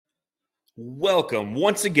Welcome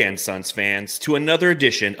once again, Suns fans, to another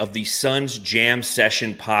edition of the Suns Jam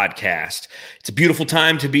Session podcast. It's a beautiful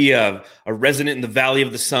time to be a resident in the Valley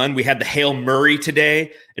of the Sun. We had the Hail Murray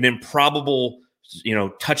today, an improbable,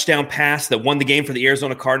 touchdown pass that won the game for the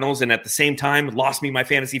Arizona Cardinals, and at the same time lost me my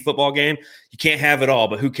fantasy football game. You can't have it all,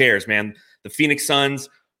 but who cares, man? The Phoenix Suns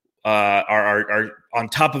are on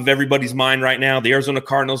top of everybody's mind right now. The Arizona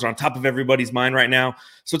Cardinals are on top of everybody's mind right now.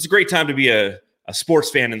 So it's a great time to be a sports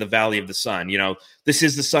fan in the Valley of the Sun. This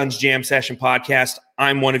is the Suns Jam Session podcast.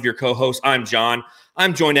 I'm one of your co-hosts. I'm John.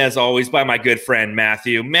 I'm joined as always by my good friend,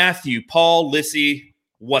 Matthew. Matthew, Paul, Lissy,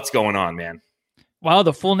 what's going on, man? Wow,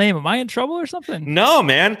 the full name. Am I in trouble or something? No,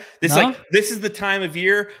 man. This is the time of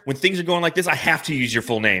year when things are going like this. I have to use your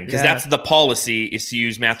full name because that's the policy, is to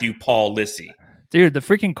use Matthew Paul Lissy. Dude, the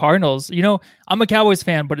freaking Cardinals. I'm a Cowboys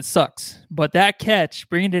fan, but it sucks. But that catch,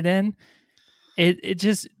 bringing it in,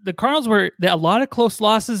 the Cardinals were a lot of close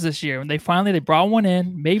losses this year. And they brought one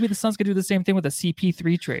in. Maybe the Suns could do the same thing with a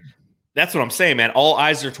CP3 trade. That's what I'm saying, man. All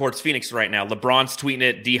eyes are towards Phoenix right now. LeBron's tweeting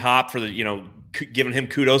at D-Hop for giving him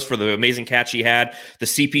kudos for the amazing catch he had. The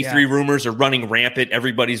CP3 rumors are running rampant.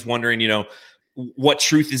 Everybody's wondering, what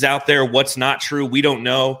truth is out there, what's not true. We don't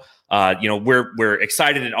know. We're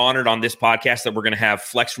excited and honored on this podcast that we're going to have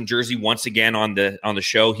Flex from Jersey once again on the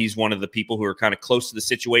show. He's one of the people who are kind of close to the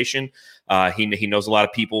situation. He knows a lot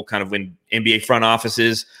of people kind of in NBA front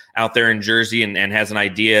offices out there in Jersey and has an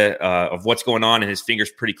idea of what's going on, and his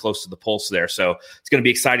finger's pretty close to the pulse there. So it's going to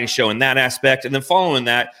be an exciting show in that aspect. And then following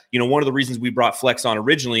that, one of the reasons we brought Flex on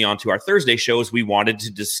originally onto our Thursday show is we wanted to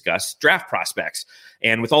discuss draft prospects.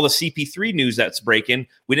 And with all the CP3 news that's breaking,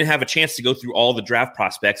 we didn't have a chance to go through all the draft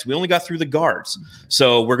prospects. We only got through the guards.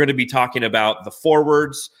 So we're going to be talking about the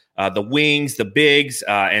forwards, the wings, the bigs,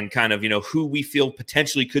 and kind of, who we feel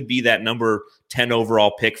potentially could be that number 10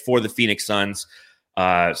 overall pick for the Phoenix Suns.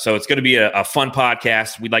 So it's going to be a fun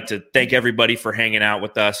podcast. We'd like to thank everybody for hanging out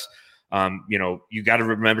with us. You got to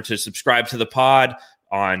remember to subscribe to the pod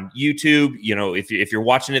on YouTube. If you're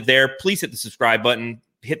watching it there, please hit the subscribe button.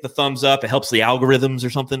 Hit the thumbs up. It helps the algorithms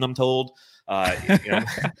or something, I'm told. I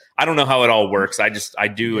don't know how it all works. I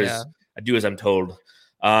do as I'm told.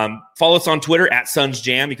 Follow us on Twitter at Suns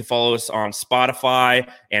Jam. You can follow us on Spotify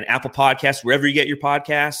and Apple Podcasts, wherever you get your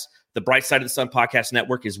podcasts. The Bright Side of the Sun Podcast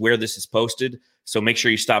Network is where this is posted. So make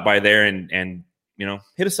sure you stop by there and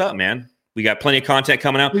hit us up, man. We got plenty of content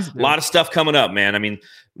coming out. A lot of stuff coming up, man. I mean,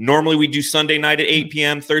 normally we do Sunday night at 8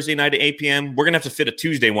 p.m., Thursday night at 8 p.m. We're going to have to fit a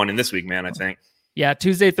Tuesday one in this week, man, I think. Yeah,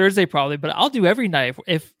 Tuesday, Thursday probably, but I'll do every night.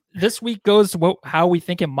 If this week goes how we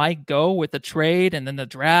think it might go with the trade and then the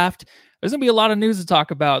draft, there's going to be a lot of news to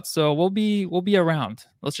talk about. So we'll be around.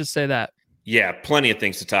 Let's just say that. Yeah, plenty of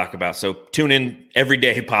things to talk about. So tune in every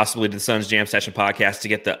day, possibly, to the Suns Jam Session podcast to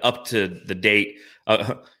get the up to the date.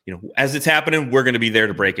 As it's happening, we're going to be there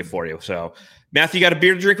to break it for you. So, Matthew, you got a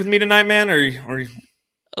beer to drink with me tonight, man? Or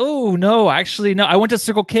Oh, no, actually, no. I went to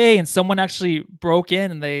Circle K and someone actually broke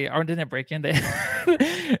in and didn't break in. They,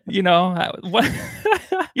 what?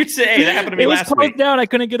 You'd say, hey, that happened to me last week. It was closed down. I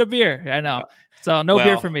couldn't get a beer. I know. So no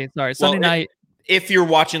beer for me. Sorry. Sunday night. If you're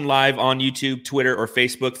watching live on YouTube, Twitter, or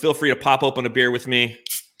Facebook, feel free to pop open a beer with me.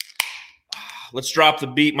 Let's drop the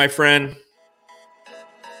beat, my friend.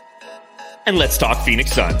 And let's talk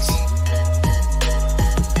Phoenix Suns.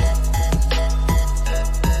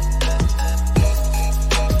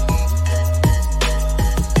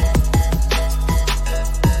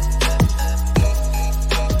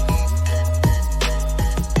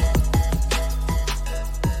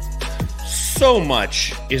 So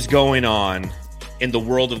much is going on in the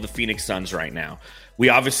world of the Phoenix Suns right now. We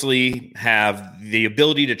obviously have the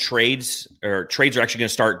ability to trades are actually going to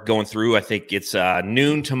start going through. I think it's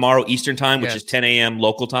noon tomorrow Eastern time, which is 10 a.m.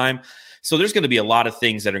 local time. So there's going to be a lot of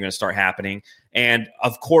things that are going to start happening. And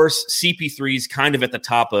of course, CP3 is kind of at the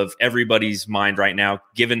top of everybody's mind right now,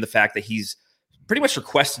 given the fact that he's pretty much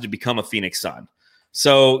requested to become a Phoenix Sun.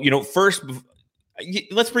 So, first,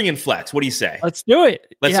 let's bring in Flex. What do you say? Let's do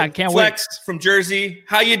it. I can't wait. Flex from Jersey.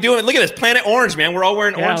 How you doing? Look at this. Planet Orange, man. We're all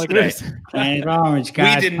wearing orange today. Planet Orange,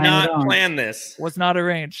 guys. We did not plan this. Was not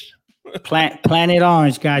arranged. Planet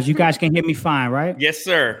Orange, guys. You guys can hear me fine, right? Yes,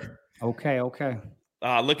 sir. Okay.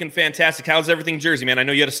 Looking fantastic. How's everything, Jersey, man? I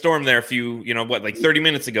know you had a storm there 30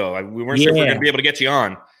 minutes ago. We weren't sure if we were going to be able to get you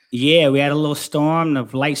on. Yeah, we had a little storm. The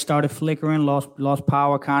light started flickering, lost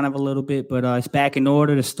power kind of a little bit, but it's back in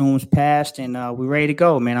order. The storm's passed, and we're ready to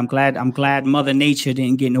go, man. I'm glad Mother Nature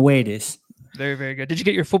didn't get in the way of this. Very, very good. Did you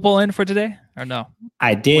get your football in for today or no?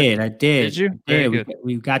 I did. Did you? Very good.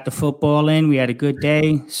 We got the football in. We had a good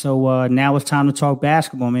day. So now it's time to talk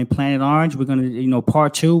basketball, man. Planet Orange. We're gonna,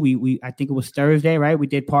 part 2. We I think it was Thursday, right? We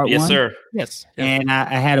did part 1. Yes, sir. Yes. And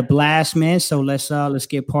I had a blast, man. So let's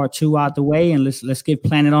get part 2 out the way, and let's give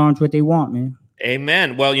Planet Orange what they want, man.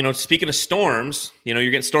 Amen. Well, speaking of storms, you're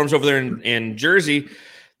getting storms over there in Jersey.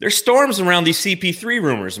 There's storms around these CP3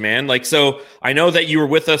 rumors, man. So I know that you were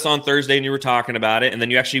with us on Thursday and you were talking about it. And then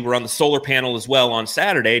you actually were on the solar panel as well on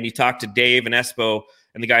Saturday. And you talked to Dave and Espo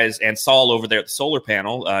and the guys and Saul over there at the solar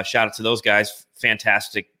panel. Shout out to those guys.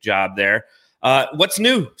 Fantastic job there. What's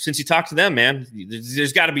new since you talked to them, man?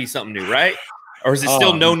 There's got to be something new, right? Or is it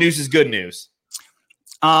still no news is good news?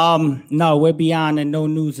 No, we're beyond the no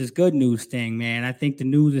news is good news thing, man. I think the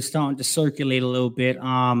news is starting to circulate a little bit.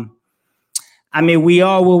 We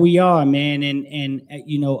are where we are, man. And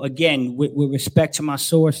again, with respect to my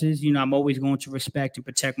sources, I'm always going to respect and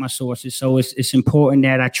protect my sources. So it's important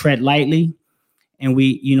that I tread lightly. And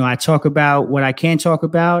I talk about what I can talk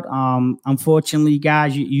about. Unfortunately,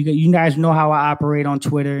 guys, you guys know how I operate on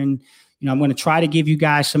Twitter. And, I'm going to try to give you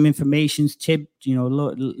guys some information,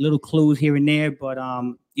 little clues here and there. But,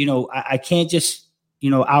 I can't just,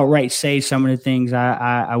 outright say some of the things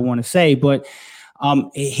I want to say. But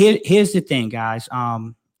here's the thing, guys.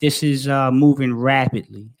 This is moving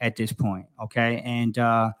rapidly at this point, okay? And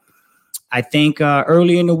I think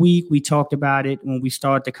early in the week, we talked about it when we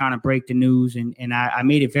started to kind of break the news. And I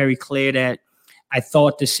made it very clear that I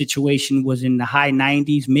thought the situation was in the high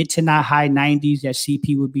 90s, mid to not high 90s, that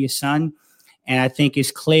CP would be a son. And I think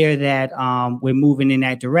it's clear that we're moving in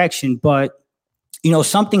that direction. But,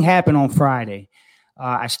 something happened on Friday.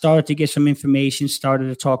 I started to get some information, started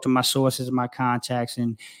to talk to my sources and my contacts,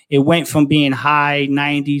 and it went from being high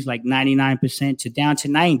 90s, like 99%, to down to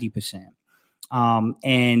 90%.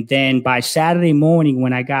 And then by Saturday morning,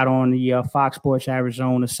 when I got on the Fox Sports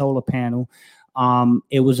Arizona solar panel,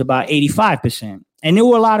 it was about 85%. And there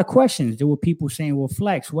were a lot of questions. There were people saying, well,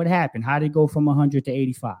 Flex, what happened? How did it go from 100 to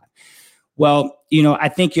 85? Well, I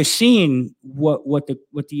think you're seeing what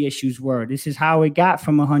the issues were. This is how it got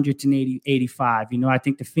from 100 to 85. I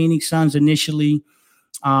think the Phoenix Suns initially,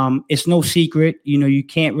 it's no secret, you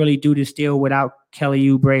can't really do this deal without Kelly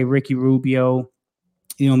Oubre, Ricky Rubio,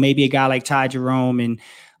 maybe a guy like Ty Jerome. And,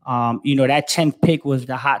 that 10th pick was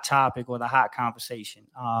the hot topic or the hot conversation.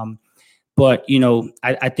 But,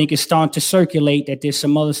 I think it's starting to circulate that there's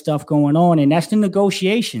some other stuff going on, and that's the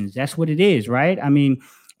negotiations. That's what it is, right?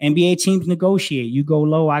 NBA teams negotiate. You go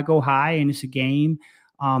low, I go high, and it's a game.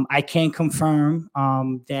 I can confirm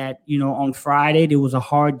that, on Friday, there was a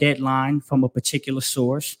hard deadline from a particular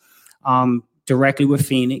source directly with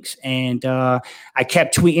Phoenix. And I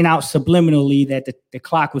kept tweeting out subliminally that the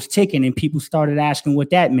clock was ticking, and people started asking what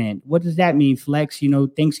that meant. What does that mean, Flex?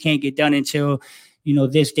 Things can't get done until,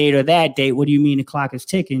 this date or that date. What do you mean the clock is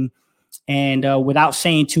ticking? And without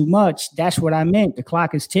saying too much, that's what I meant. The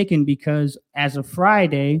clock is ticking because as of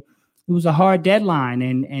Friday, it was a hard deadline.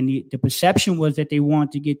 And the perception was that they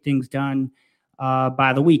want to get things done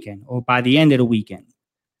by the weekend or by the end of the weekend.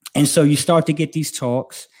 And so you start to get these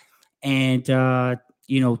talks and,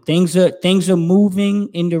 things are moving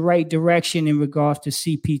in the right direction in regards to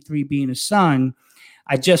CP3 being a son.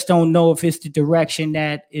 I just don't know if it's the direction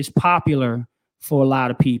that is popular for a lot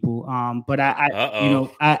of people. But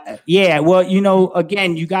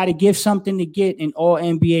again, you got to give something to get an all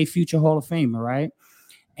NBA future Hall of Famer, right?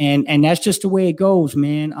 And that's just the way it goes,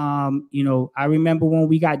 man. I remember when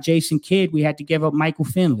we got Jason Kidd, we had to give up Michael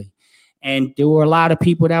Finley. And there were a lot of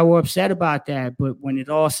people that were upset about that. But when it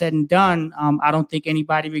all said and done, I don't think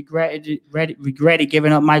anybody regretted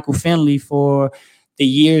giving up Michael Finley for the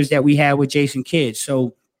years that we had with Jason Kidd.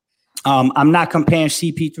 So I'm not comparing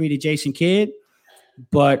CP3 to Jason Kidd.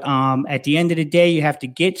 But at the end of the day, you have to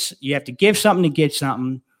give something to get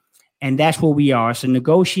something, and that's where we are. So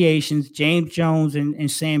negotiations. James Jones and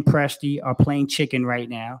Sam Presti are playing chicken right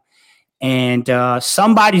now, and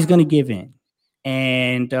somebody's going to give in.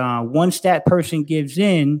 And once that person gives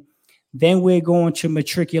in, then we're going to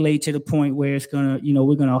matriculate to the point where it's going to,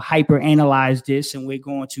 we're going to hyper analyze this, and we're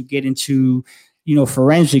going to get into,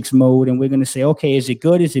 forensics mode, and we're going to say, okay, is it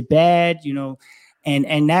good? Is it bad?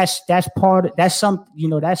 And that's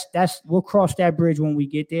we'll cross that bridge when we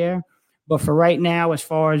get there. But for right now, as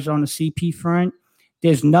far as on the CP front,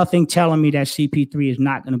 there's nothing telling me that CP3 is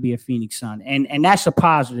not going to be a Phoenix Sun. And that's a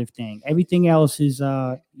positive thing. Everything else is,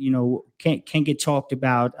 can get talked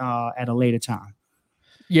about at a later time.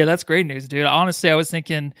 Yeah, that's great news, dude. Honestly, I was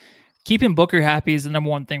thinking keeping Booker happy is the number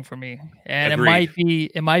one thing for me. And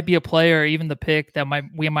Agreed. it might be a player, or even the pick that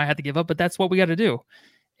we might have to give up, but that's what we got to do.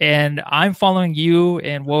 And I'm following you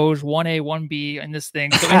and Woj 1A, 1B in this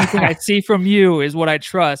thing. So anything I see from you is what I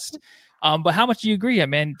trust. But how much do you agree? I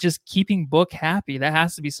mean, just keeping Book happy, that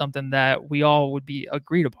has to be something that we all would be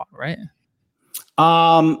agreed upon, right?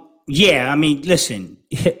 Yeah, I mean, listen,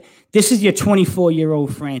 this is your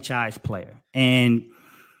 24-year-old franchise player. And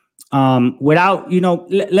without,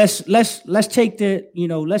 let's take the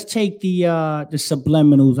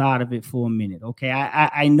subliminals out of it for a minute. Okay.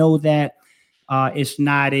 I know that it's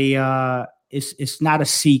not a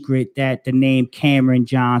secret that the name Cameron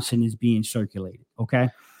Johnson is being circulated. Okay.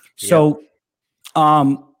 So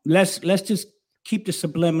let's just keep the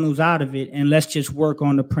subliminals out of it, and let's just work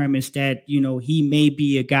on the premise that he may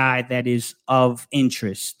be a guy that is of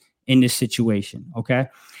interest in this situation. Okay.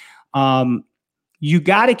 You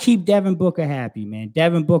got to keep Devin Booker happy, man.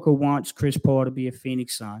 Devin Booker wants Chris Paul to be a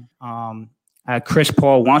Phoenix Sun. Chris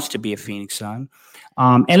Paul wants to be a Phoenix Sun.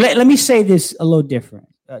 And let me say this a little different.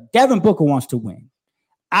 Devin Booker wants to win.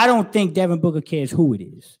 I don't think Devin Booker cares who it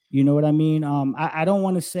is. You know what I mean? I don't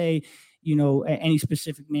want to say, any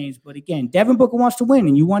specific names, but again, Devin Booker wants to win,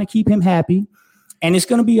 and you want to keep him happy. And it's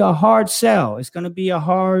going to be a hard sell. It's going to be a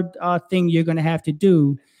hard thing you're going to have to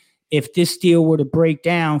do if this deal were to break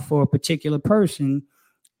down for a particular person.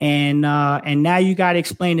 And now you got to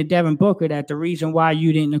explain to Devin Booker that the reason why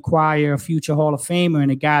you didn't acquire a future Hall of Famer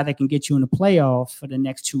and a guy that can get you in the playoffs for the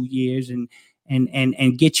next 2 years and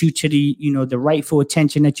get you to the rightful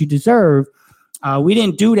attention that you deserve. We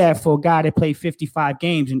didn't do that for a guy that played 55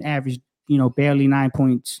 games and averaged, barely 9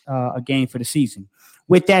 points a game for the season.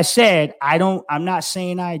 With that said, I'm not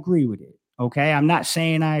saying I agree with it. Okay. I'm not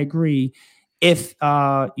saying I agree if,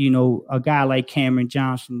 a guy like Cameron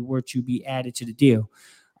Johnson were to be added to the deal.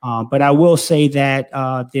 But I will say that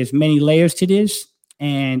there's many layers to this.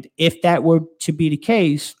 And if that were to be the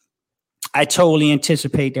case, I totally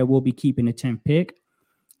anticipate that we'll be keeping the 10th pick.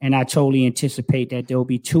 And I totally anticipate that there'll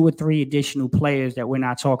be 2 or 3 additional players that we're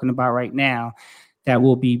not talking about right now that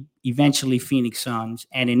will be eventually Phoenix Suns.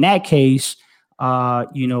 And in that case,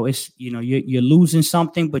 you're losing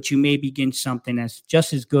something, but you may be getting something that's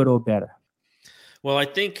just as good or better. Well, I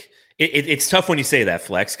think it's tough when you say that,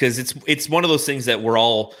 Flex, because it's one of those things that we're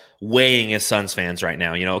all weighing as Suns fans right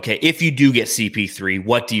now. Okay, if you do get CP3,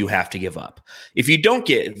 what do you have to give up? If you don't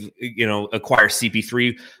acquire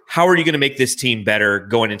CP3, how are you going to make this team better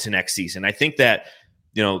going into next season? I think that,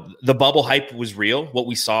 the bubble hype was real. What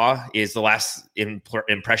we saw is the last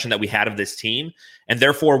impression that we had of this team. And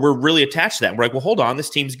therefore, we're really attached to that. We're like, well, hold on, this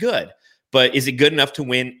team's good. But is it good enough to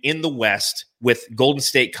win in the West with Golden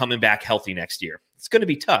State coming back healthy next year? It's going to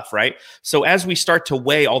be tough, right? So as we start to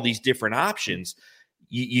weigh all these different options,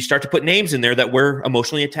 you start to put names in there that we're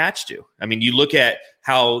emotionally attached to. I mean, you look at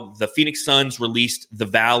how the Phoenix Suns released the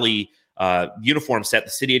Valley uniform set,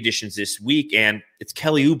 the City Editions this week, and it's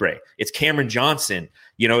Kelly Oubre, it's Cameron Johnson,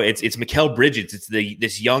 it's Mikal Bridges, it's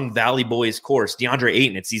this young Valley Boys course, DeAndre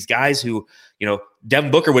Ayton. It's these guys who,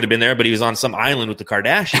 Devin Booker would have been there, but he was on some island with the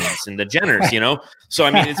Kardashians and the Jenners, So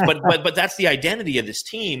I mean, but that's the identity of this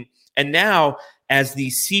team. And now, as the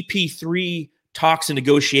CP3 talks and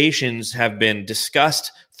negotiations have been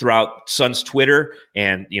discussed throughout Suns Twitter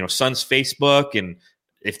and Suns Facebook, and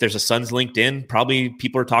if there's a Suns LinkedIn, probably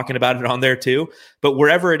people are talking about it on there too. But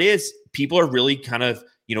wherever it is, people are really kind of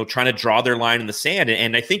trying to draw their line in the sand.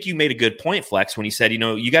 And I think you made a good point, Flex, when you said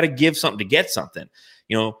you got to give something to get something.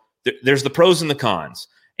 There's the pros and the cons,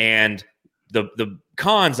 and the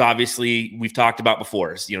cons, obviously, we've talked about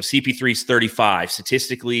before. CP3 is 35.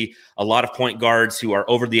 Statistically, a lot of point guards who are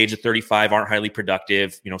over the age of 35 aren't highly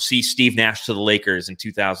productive. See Steve Nash to the Lakers in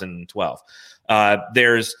 2012.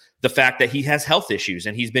 There's the fact that he has health issues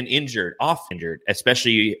and he's been injured,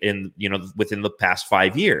 especially in within the past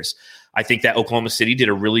 5 years. I think that Oklahoma City did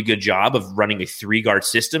a really good job of running a 3-guard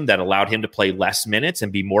system that allowed him to play less minutes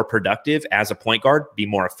and be more productive as a point guard, be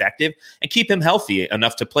more effective, and keep him healthy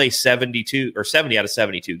enough to play 70 out of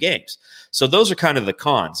 72 games. So those are kind of the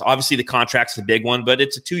cons. Obviously, the contract's the big one, but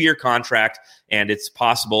it's a 2-year contract, and it's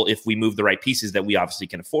possible if we move the right pieces that we obviously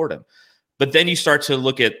can afford him. But then you start to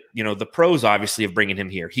look at, the pros, obviously, of bringing him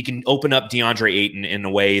here. He can open up DeAndre Ayton in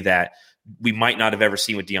a way that we might not have ever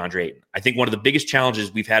seen with DeAndre Ayton. I think one of the biggest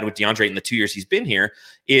challenges we've had with DeAndre Ayton the 2 years he's been here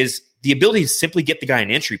is the ability to simply get the guy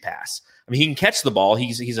an entry pass. I mean, he can catch the ball.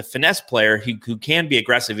 He's a finesse player who can be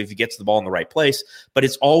aggressive if he gets the ball in the right place, but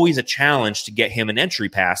it's always a challenge to get him an entry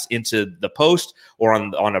pass into the post or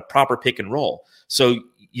on a proper pick and roll. So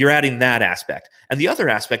you're adding that aspect. And the other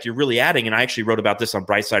aspect you're really adding, and I actually wrote about this on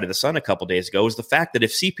Bright Side of the Sun a couple days ago, is the fact that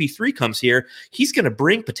if CP3 comes here, he's going to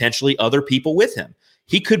bring potentially other people with him.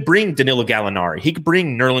 He could bring Danilo Gallinari. He could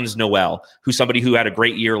bring Nerlens Noel, who's somebody who had a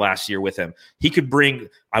great year last year with him. He could bring,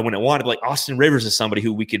 I wouldn't want to, like Austin Rivers is somebody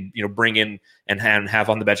who we could, bring in and have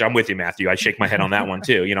on the bench. I'm with you, Matthew. I shake my head on that one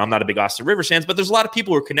too. I'm not a big Austin Rivers fan, but there's a lot of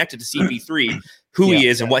people who are connected to CP3, who he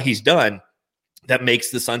is and what he's done, that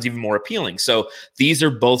makes the Suns even more appealing. So these are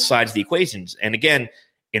both sides of the equations. And again,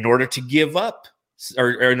 in order to give up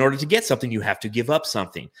or in order to get something, you have to give up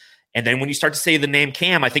something. And then when you start to say the name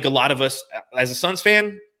Cam, I think a lot of us, as a Suns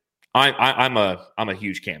fan, I'm a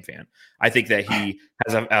huge Cam fan. I think that he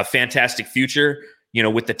has a fantastic future,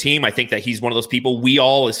 with the team. I think that he's one of those people we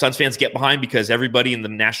all as Suns fans get behind, because everybody in the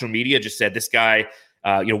national media just said, this guy,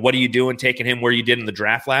 what are you doing taking him where you did in the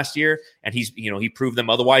draft last year? And he's, he proved them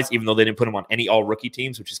otherwise, even though they didn't put him on any all rookie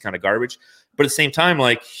teams, which is kind of garbage. But at the same time,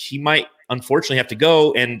 like, he might unfortunately have to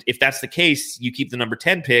go. And if that's the case, you keep the number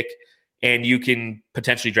 10 pick and you can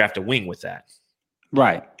potentially draft a wing with that.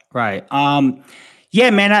 Right. Yeah,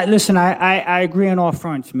 man. I agree on all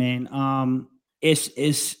fronts, man.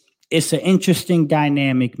 It's an interesting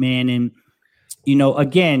dynamic, man. And,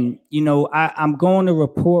 again, I'm going to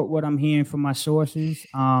report what I'm hearing from my sources.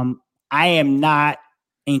 I am not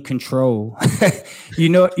in control. you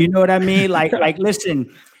know what I mean? Like,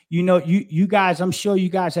 listen, you guys, I'm sure you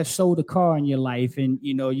guys have sold a car in your life, and,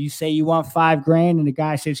 you say you want $5,000 and the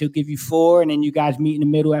guy says he'll give you $4,000, and then you guys meet in the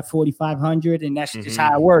middle at $4,500, and that's just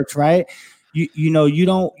how it works. Right. You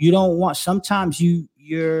don't want, sometimes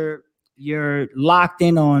you're locked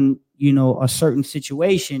in on, a certain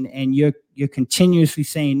situation, and you're continuously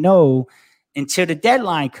saying no until the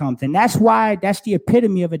deadline comes. And that's the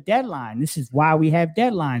epitome of a deadline. This is why we have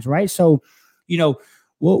deadlines, right? So,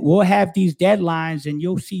 we'll have these deadlines, and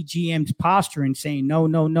you'll see GMs posturing, saying, no,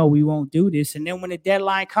 we won't do this. And then when the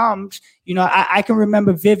deadline comes, I can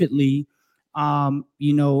remember vividly, Toronto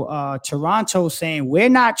saying, we're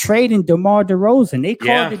not trading DeMar DeRozan. They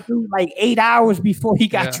called the dude like 8 hours before he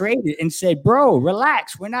got traded and said, bro,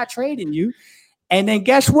 relax, we're not trading you. And then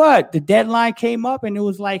guess what? The deadline came up, and it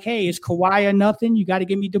was like, hey, it's Kawhi or nothing. You got to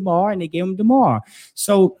give me DeMar, and they gave him DeMar.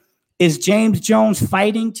 So is James Jones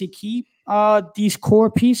fighting to keep these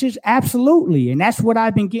core pieces? Absolutely. And that's what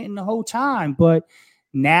I've been getting the whole time. But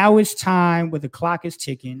now it's time where the clock is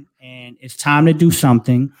ticking, and it's time to do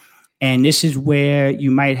something. And this is where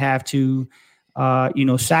you might have to,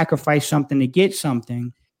 sacrifice something to get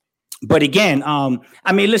something. But again,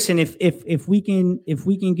 listen, if we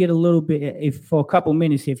can get a little bit, for a couple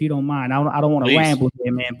minutes, if you don't mind, I don't want to ramble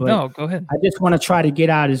here, man. But no, go ahead. I just want to try to get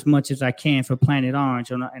out as much as I can for Planet Orange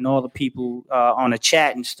and all the people on the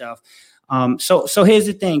chat and stuff. So here's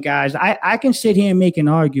the thing, guys. I can sit here and make an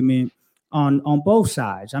argument on both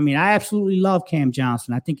sides. I mean, I absolutely love Cam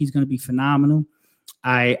Johnson. I think he's going to be phenomenal.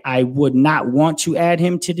 I would not want to add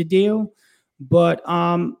him to the deal, but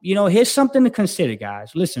here's something to consider,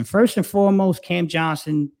 guys. Listen, first and foremost, Cam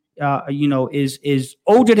Johnson, is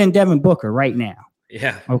older than Devin Booker right now.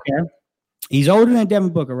 Yeah. Okay. He's older than Devin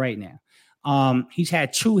Booker right now. He's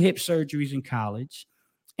had 2 hip surgeries in college.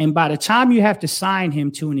 And by the time you have to sign him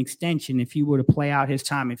to an extension, if he were to play out his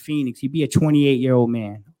time in Phoenix, he'd be a 28-year-old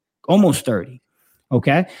man, almost 30.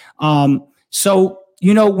 Okay. So,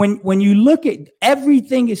 when you look at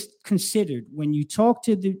everything is considered, when you talk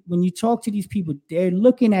to these people, they're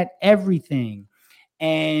looking at everything.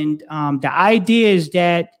 And the idea is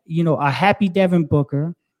that, a happy Devin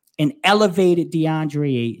Booker, an elevated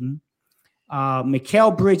DeAndre Ayton,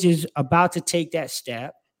 Mikal Bridges about to take that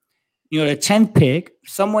step, the 10th pick,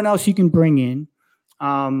 someone else you can bring in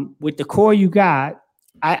with the core you got.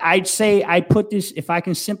 I'd say I put this, if I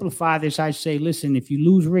can simplify this, I'd say, listen, if you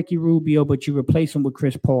lose Ricky Rubio, but you replace him with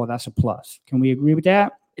Chris Paul, that's a plus. Can we agree with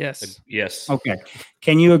that? Yes. Okay.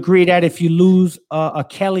 Can you agree that if you lose a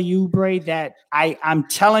Kelly Oubre, that I'm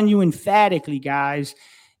telling you emphatically, guys,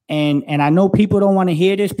 and I know people don't want to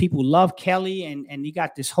hear this. People love Kelly, and you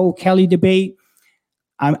got this whole Kelly debate.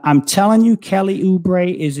 I'm telling you, Kelly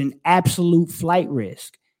Oubre is an absolute flight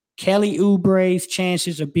risk. Kelly Oubre's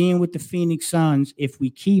chances of being with the Phoenix Suns, if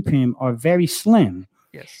we keep him, are very slim.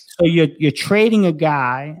 Yes. So you're trading a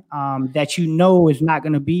guy that is not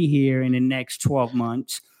going to be here in the next 12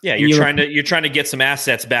 months. Yeah, you're trying to get some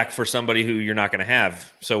assets back for somebody who you're not going to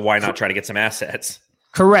have. So why not try to get some assets?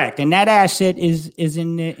 Correct. And that asset is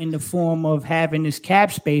in the form of having this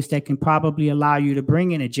cap space that can probably allow you to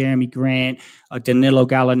bring in a Jeremy Grant, a Danilo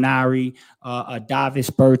Gallinari, a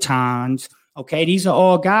Davis Bertans. Okay, these are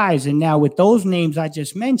all guys. And now with those names I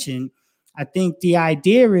just mentioned, I think the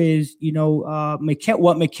idea is, what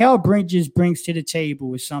Mikal Bridges brings to the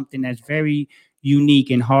table is something that's very unique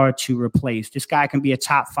and hard to replace. This guy can be a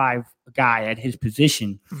top 5 guy at his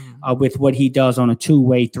position with what he does on a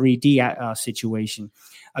 2-way 3D situation.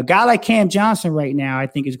 A guy like Cam Johnson right now, I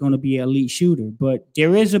think, is going to be an elite shooter, but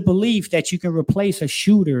there is a belief that you can replace a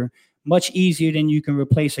shooter much easier than you can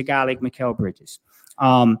replace a guy like Mikal Bridges.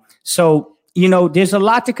 So, there's a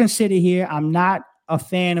lot to consider here. I'm not a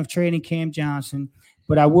fan of trading Cam Johnson,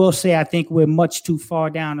 but I will say I think we're much too far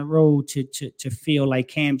down the road to feel like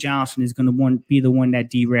Cam Johnson is going to be the one that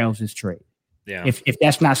derails this trade. Yeah. If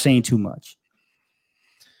that's not saying too much.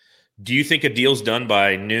 Do you think a deal's done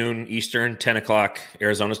by noon Eastern, 10 o'clock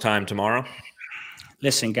Arizona's time tomorrow?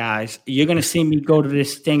 Listen, guys, you're gonna see me go to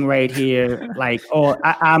this thing right here. Like,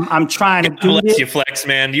 I'm trying to do this. You flex,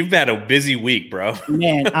 man. You've had a busy week, bro.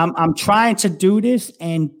 Man, I'm trying to do this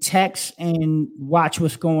and text and watch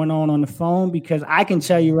what's going on the phone, because I can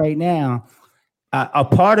tell you right now, a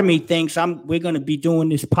part of me thinks we're gonna be doing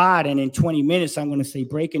this pod, and in 20 minutes I'm gonna say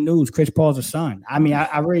breaking news: Chris Paul's a son. I mean,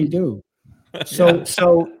 I really do. So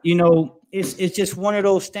it's just one of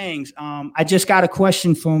those things. I just got a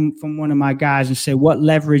question from one of my guys and said, what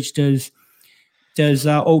leverage does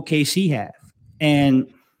OKC have?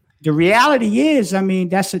 And the reality is, I mean,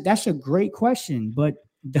 that's a great question, but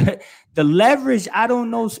the leverage, I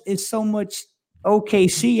don't know, is so much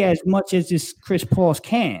OKC as much as this Chris Paul's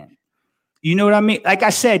can. You know what I mean? Like I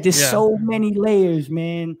said, there's so many layers,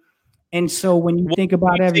 man. And so when you think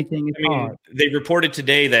about everything, it's hard. They reported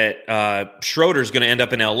today that Schroeder's going to end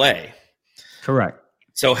up in LA. Correct.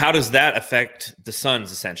 So how does that affect the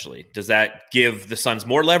Suns, essentially? Does that give the Suns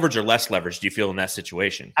more leverage or less leverage, do you feel, in that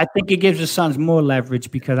situation? I think it gives the Suns more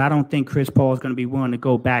leverage, because I don't think Chris Paul is going to be willing to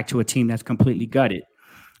go back to a team that's completely gutted.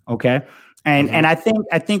 Okay. And I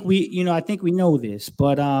think we know this,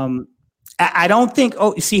 but I don't think,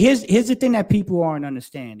 here's the thing that people aren't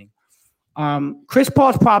understanding. Chris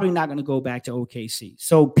Paul's probably not going to go back to OKC.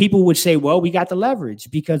 So people would say, well, we got the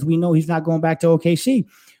leverage because we know he's not going back to OKC.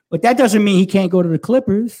 But that doesn't mean he can't go to the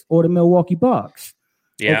Clippers or the Milwaukee Bucks.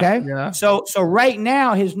 Yeah. Okay. Yeah. So right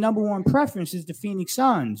now his number one preference is the Phoenix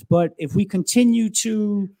Suns. But if we continue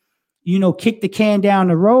to, kick the can down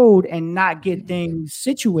the road and not get things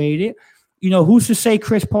situated, who's to say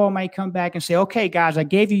Chris Paul might come back and say, okay, guys, I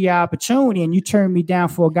gave you your opportunity and you turned me down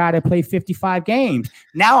for a guy that played 55 games.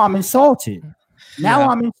 Now I'm insulted. Now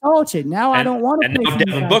I don't want to play. And now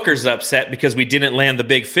Devin Booker's upset because we didn't land the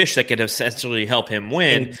big fish that could essentially help him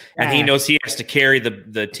win. Exactly. And he knows he has to carry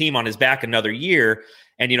the team on his back another year.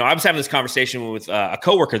 And, I was having this conversation with a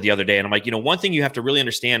coworker the other day, and I'm like, one thing you have to really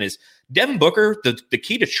understand is Devin Booker, the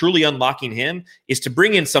key to truly unlocking him is to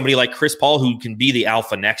bring in somebody like Chris Paul who can be the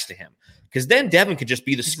alpha next to him. Because then Devin could just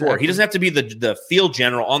be the scorer. He doesn't have to be the field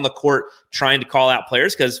general on the court trying to call out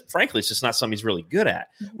players, because, frankly, it's just not something he's really good at.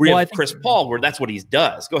 You have Chris Paul, where that's what he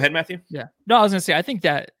does. Go ahead, Matthew. Yeah. No, I was going to say, I think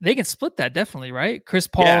that they can split that definitely, right? Chris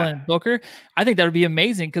Paul and Booker. I think that would be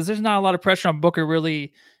amazing, because there's not a lot of pressure on Booker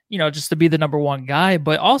really, just to be the number one guy.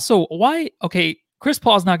 But also, Chris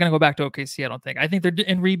Paul's not going to go back to OKC, I don't think. I think they're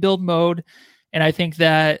in rebuild mode. And I think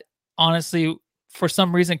that, honestly, for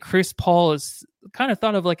some reason, Chris Paul is kind of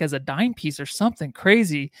thought of like as a dime piece or something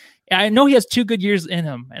crazy. I know he has 2 good years in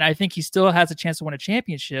him, and I think he still has a chance to win a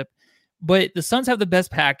championship, but the Suns have the best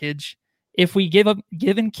package. If we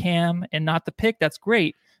given Cam and not the pick, that's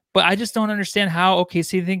great. But I just don't understand how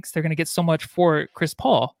OKC thinks they're going to get so much for Chris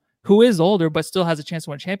Paul, who is older, but still has a chance to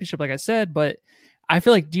win a championship, like I said. But I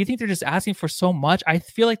feel like, do you think they're just asking for so much? I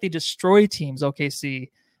feel like they destroy teams, OKC,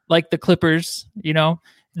 like the Clippers,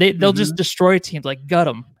 they'll just destroy teams, like gut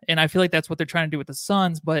them. And I feel like that's what they're trying to do with the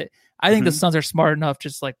Suns. But I think the Suns are smart enough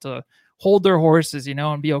just like to hold their horses,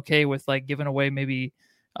 and be okay with like giving away maybe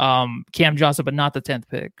Cam Johnson, but not the 10th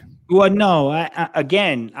pick. Well, no,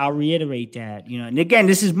 I'll reiterate that, and again,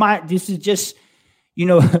 this is just,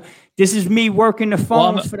 this is me working the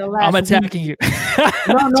phones for the last. I'm attacking you.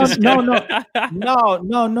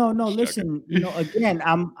 No. Listen, again,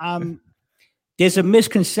 I'm. There's a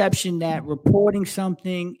misconception that reporting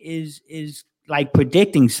something is like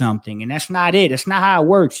predicting something, and that's not it. That's not how it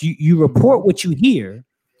works. You report what you hear,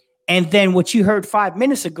 and then what you heard 5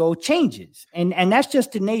 minutes ago changes, and that's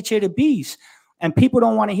just the nature of the beast. And people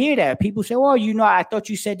don't want to hear that. People say, "Well, I thought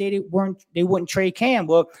you said they wouldn't trade Cam."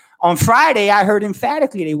 Well, on Friday, I heard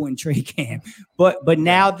emphatically they wouldn't trade Cam, but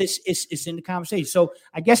now this is in the conversation. So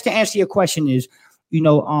I guess to answer your question is,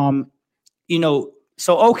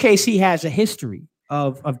 so OKC has a history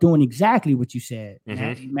of doing exactly what you said,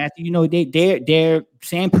 Matthew. They're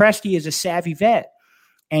Sam Presti is a savvy vet,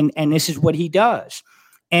 and this is what he does.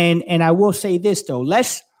 And I will say this though,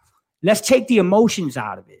 let's take the emotions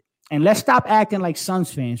out of it, and let's stop acting like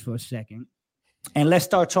Suns fans for a second. And let's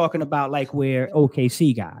start talking about like where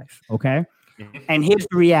OKC guys, okay? Mm-hmm. And here's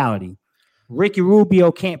the reality. Ricky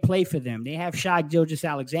Rubio can't play for them. They have Shai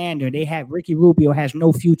Gilgeous-Alexander. Ricky Rubio has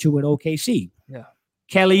no future with OKC. Yeah.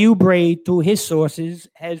 Kelly Oubre, through his sources,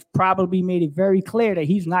 has probably made it very clear that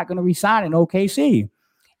he's not going to resign in OKC.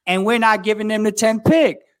 And we're not giving them the 10th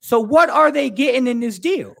pick. So what are they getting in this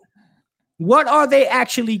deal? What are they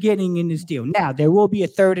actually getting in this deal? Now, there will be a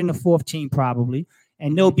third and a fourth team probably,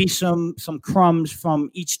 and there'll be some crumbs from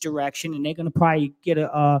each direction, and they're going to probably get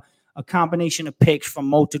a combination of picks from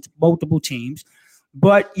multiple teams.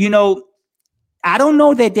 But, you know, I don't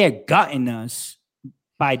know that they're gutting us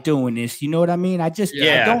by doing this. You know what I mean? I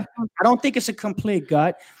don't think it's a complete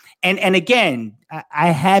gut. And again,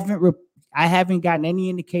 I haven't gotten any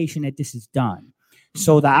indication that this is done.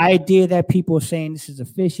 So the idea that people are saying this is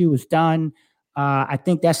official, is done, I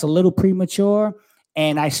think that's a little premature.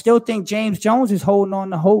 And I still think James Jones is holding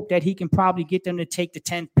on to hope that he can probably get them to take the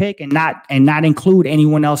 10th pick and not include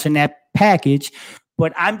anyone else in that package.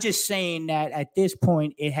 But I'm just saying that at this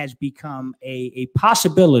point, it has become a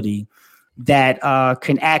possibility that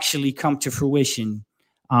can actually come to fruition.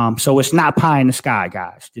 So it's not pie in the sky,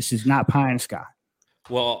 guys. This is not pie in the sky.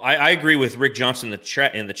 Well, I agree with Rick Johnson in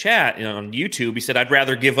the chat on YouTube. He said, I'd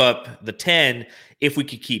rather give up the 10 if we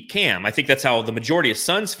could keep Cam. I think that's how the majority of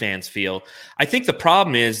Suns fans feel. I think the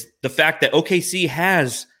problem is the fact that OKC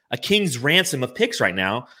has a king's ransom of picks right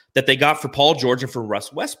now that they got for Paul George and for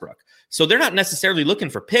Russ Westbrook. So they're not necessarily looking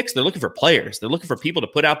for picks. They're looking for players. They're looking for people to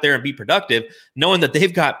put out there and be productive, knowing that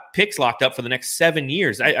they've got picks locked up for the next 7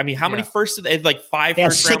 years. I mean, how many first? They have like 5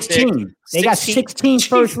 first-round picks. They got 16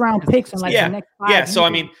 first-round picks in like the next 5 years. So, I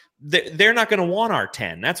mean, they're not going to want our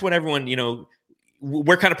 10. That's what everyone, you know,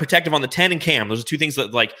 we're kind of protective on the 10 and Cam. Those are two things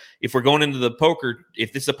that, like, if we're going into the poker,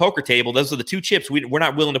 if this is a poker table, those are the two chips we're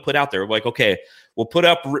not willing to put out there. We're like, okay, we'll put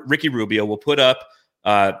up Ricky Rubio. We'll put up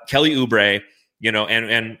Kelly Oubre. You know,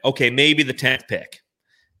 and okay, maybe the 10th pick,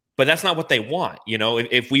 but that's not what they want. You know,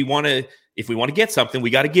 if we want to get something, we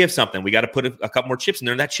got to give something. We got to put a couple more chips in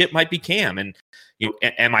there. And that chip might be Cam. And you know,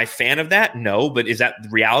 am I a fan of that? No, but is that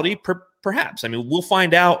reality? Perhaps. I mean, we'll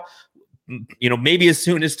find out. You know, maybe as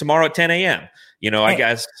soon as tomorrow at 10 a.m. You know, I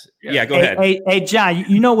guess. Yeah, go ahead. Hey, John.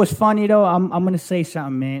 You know what's funny though? I'm going to say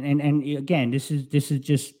something, man. And again, this is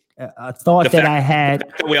just a thought that I had.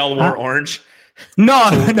 That we all wore orange. No.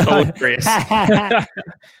 I'm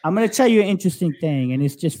going to tell you an interesting thing, and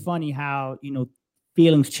it's just funny how, you know,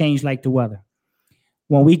 feelings change like the weather.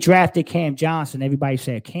 When we drafted Cam Johnson, everybody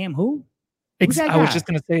said, Cam who? I was just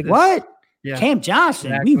going to say this. What? Yeah. Cam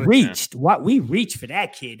Johnson. Exactly. We reached for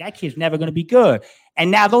that kid. That kid's never going to be good. And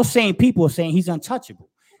now those same people are saying he's untouchable.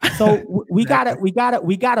 So we gotta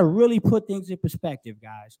really put things in perspective,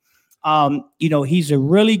 guys. You know, he's a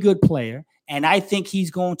really good player. And I think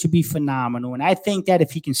he's going to be phenomenal. And I think that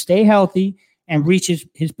if he can stay healthy and reach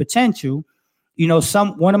his potential, you know,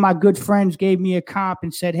 one of my good friends gave me a comp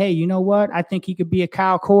and said, hey, you know what? I think he could be a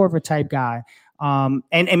Kyle Korver type guy. And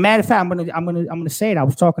matter of fact, I'm gonna say it. I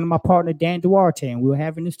was talking to my partner Dan Duarte, and we were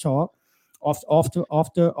having this talk off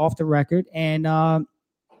the record. And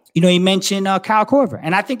you know, he mentioned Kyle Korver,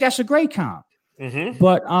 and I think that's a great comp. Mm-hmm.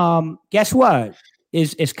 But guess what?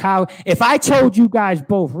 Is Kyle, if I told you guys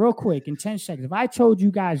both real quick in 10 seconds, if I told you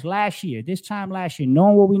guys this time last year,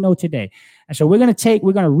 knowing what we know today, and so we're going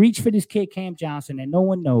to reach for this kid, Cam Johnson, and no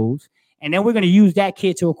one knows, and then we're going to use that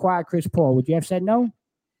kid to acquire Chris Paul, would you have said no?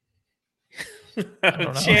 Not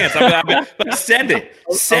a chance. I'm send it.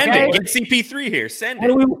 Send it. Get CP3 here. Send it.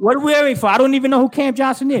 What are we waiting for? I don't even know who Cam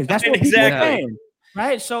Johnson is. That's what exactly. People are saying,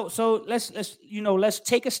 right? So let's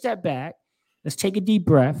take a step back. Let's take a deep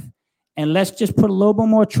breath. And let's just put a little bit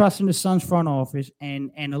more trust in the Suns front office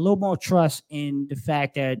and a little more trust in the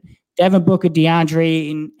fact that Devin Booker, DeAndre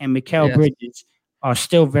Ayton, and Mikal Bridges are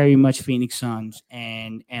still very much Phoenix Suns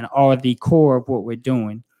and are the core of what we're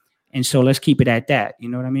doing. And so let's keep it at that. You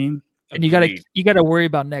know what I mean? And you gotta worry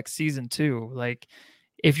about next season too. Like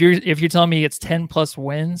if you're telling me it's 10 plus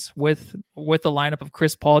wins with the lineup of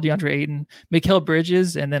Chris Paul, DeAndre Ayton, Mikal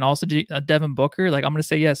Bridges, and then also Devin Booker, like I'm going to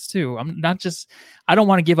say yes too. I don't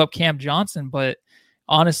want to give up Cam Johnson, but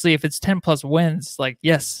honestly, if it's 10 plus wins, like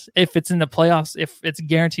yes, if it's in the playoffs, if it's a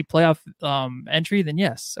guaranteed playoff entry, then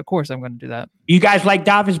yes, of course I'm going to do that. You guys like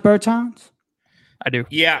Davis Bertans? I do.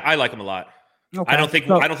 Yeah, I like him a lot. Okay. I don't think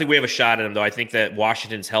we have a shot at him though. I think that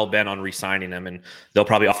Washington's hell bent on re-signing him, and they'll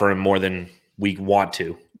probably offer him more than we want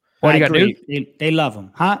to. What do you got to do? They love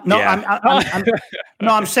him, huh? No, yeah.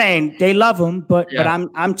 I'm saying they love him, but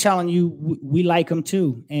I'm telling you, we like him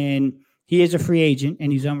too, and he is a free agent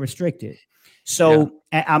and he's unrestricted. So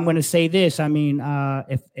I'm going to say this. I mean,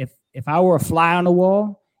 if I were a fly on the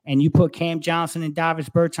wall and you put Cam Johnson and Davis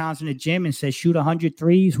Bertans in the gym and say shoot 100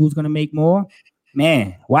 threes, who's going to make more?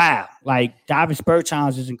 Man, wow. Like Davis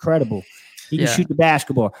Bertans is incredible. He can shoot the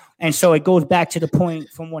basketball. And so it goes back to the point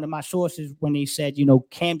from one of my sources when they said,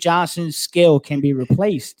 Cam Johnson's skill can be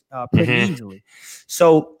replaced pretty easily.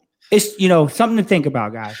 So it's, something to think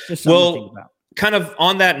about, guys. Just something to think about. Kind of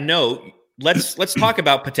on that note, let's talk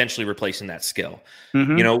about potentially replacing that skill.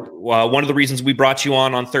 One of the reasons we brought you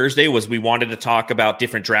on Thursday was we wanted to talk about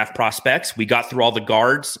different draft prospects. We got through all the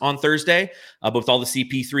guards on Thursday, but with all the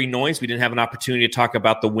CP3 noise, we didn't have an opportunity to talk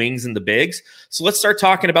about the wings and the bigs. So let's start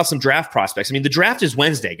talking about some draft prospects. I mean, the draft is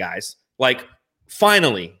Wednesday, guys. Like,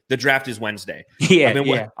 finally, the draft is Wednesday.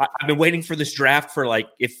 I've been waiting for this draft for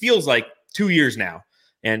it feels like 2 years now.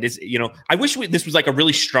 And it's, I wish this was like a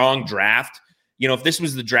really strong draft. If this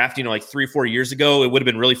was the draft, 3 or 4 years ago, it would have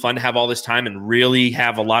been really fun to have all this time and really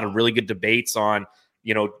have a lot of really good debates on,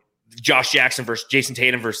 Josh Jackson versus Jason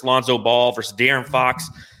Tatum versus Lonzo Ball versus De'Aaron Fox,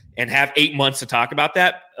 and have 8 months to talk about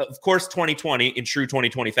that. Of course, 2020, in true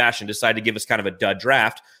 2020 fashion, decided to give us kind of a dud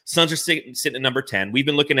draft. Suns are sitting at number 10. We've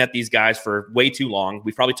been looking at these guys for way too long.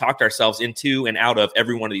 We've probably talked ourselves into and out of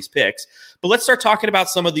every one of these picks. But let's start talking about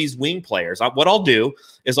some of these wing players. What I'll do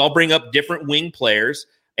is I'll bring up different wing players,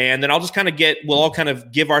 and then I'll just we'll all kind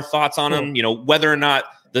of give our thoughts on them, whether or not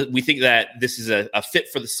we think that this is a fit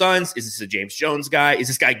for the Suns. Is this a James Jones guy? Is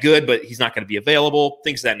this guy good, but he's not going to be available?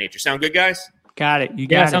 Things of that nature. Sound good, guys? Got it. You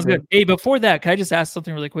got it. Sounds good. Hey, before that, can I just ask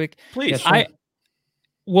something really quick? Please.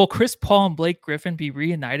 Will Chris Paul and Blake Griffin be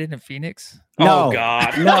reunited in Phoenix? No, oh,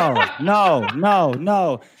 God.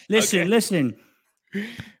 No. Listen.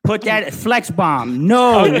 Put that flex bomb.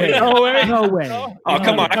 No way. Oh,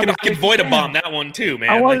 come on. I can void a bomb that one too, man.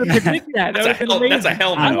 I wanted to predict that. That's a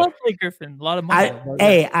hell no. I love Blake Griffin. A lot of money.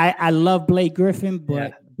 I love Blake Griffin,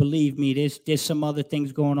 but believe me, there's some other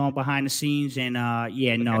things going on behind the scenes, and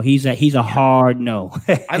he's a hard no.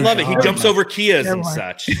 I love it. He jumps over Kias and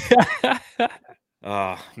such.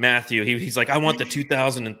 Matthew, he's like, I want the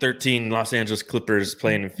 2013 Los Angeles Clippers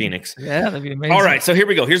playing in Phoenix. Yeah, that'd be amazing. All right, so here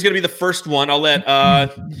we go. Here's going to be the first one.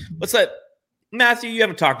 Let's let Matthew, you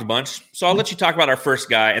haven't talked a bunch, so I'll let you talk about our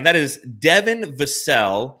first guy, and that is Devin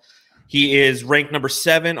Vassell. He is ranked number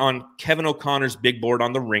 7 on Kevin O'Connor's big board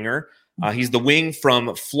on the Ringer. He's the wing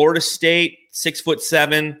from Florida State,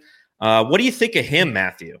 6'7". What do you think of him,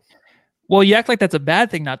 Matthew? Well, you act like that's a bad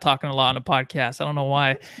thing, not talking a lot on a podcast. I don't know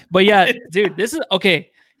why. But yeah, dude, this is okay.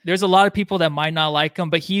 There's a lot of people that might not like him,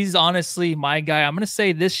 but he's honestly my guy. I'm going to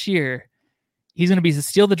say this year, he's going to be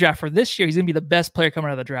steal the draft for this year. He's going to be the best player coming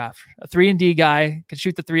out of the draft. A 3-and-D guy, can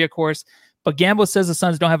shoot the 3, of course. But Gamble says the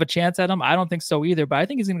Suns don't have a chance at him. I don't think so either, but I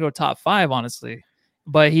think he's going to go top 5, honestly.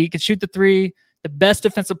 But he can shoot the 3, the best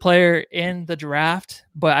defensive player in the draft.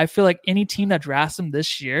 But I feel like any team that drafts him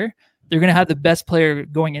this year, they're going to have the best player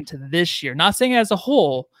going into this year. Not saying as a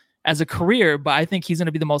whole, as a career, but I think he's going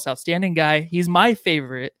to be the most outstanding guy. He's my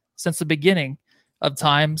favorite since the beginning of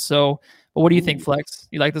time. So, but what do you think, Flex?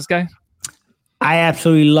 You like this guy? I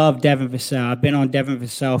absolutely love Devin Vassell. I've been on Devin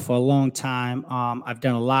Vassell for a long time. I've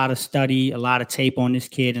done a lot of study, a lot of tape on this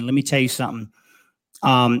kid. And let me tell you something.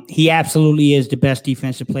 He absolutely is the best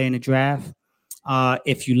defensive player in the draft.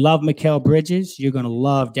 If you love Mikal Bridges, you're going to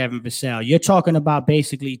love Devin Vassell. You're talking about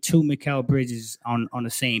basically 2 Mikal Bridges on the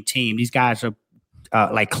same team. These guys are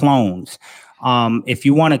like clones. If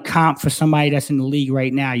you want to comp for somebody that's in the league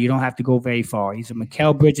right now, you don't have to go very far. He's a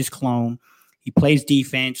Mikal Bridges clone. He plays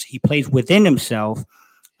defense. He plays within himself.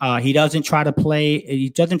 He doesn't try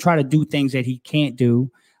to do things that he can't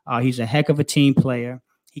do. He's a heck of a team player.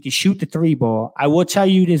 He can shoot the 3 ball. I will tell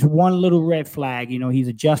you there's one little red flag. He's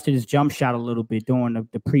adjusted his jump shot a little bit during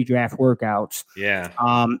the pre-draft workouts. Yeah.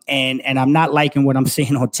 And I'm not liking what I'm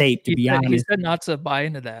seeing on tape, to be honest. He said not to buy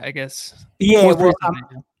into that, I guess. Yeah, well,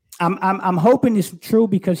 I'm hoping it's true,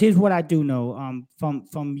 because here's what I do know.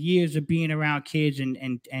 From years of being around kids and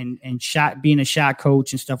being a shot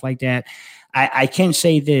coach and stuff like that, I can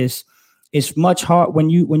say this. It's much hard when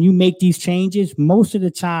you make these changes. Most of the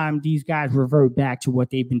time, these guys revert back to what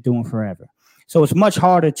they've been doing forever. So it's much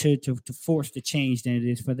harder to force the change than it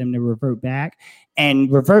is for them to revert back. And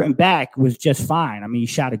reverting back was just fine. I mean, he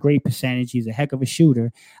shot a great percentage. He's a heck of a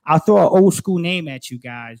shooter. I'll throw an old school name at you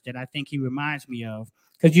guys that I think he reminds me of,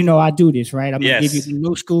 because I do this, right? I'm gonna give you the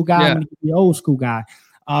new school guy. I'm gonna give you the old school guy.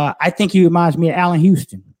 I think he reminds me of Allen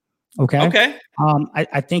Houston. Okay.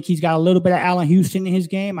 I think he's got a little bit of Allen Houston in his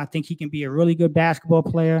game. I think he can be a really good basketball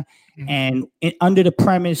player. Mm-hmm. And under the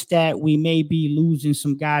premise that we may be losing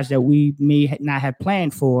some guys that we may not have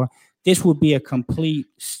planned for, this would be a complete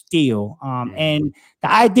steal. And the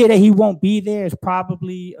idea that he won't be there is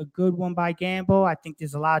probably a good one by Gamble. I think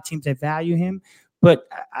there's a lot of teams that value him. but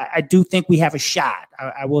I do think we have a shot.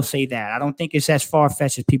 I will say that. I don't think it's as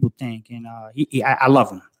far-fetched as people think, and I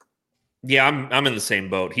love him. Yeah, I'm in the same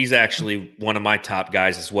boat. He's actually one of my top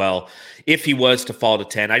guys as well. If he was to fall to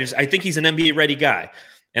 10, I think he's an NBA ready guy.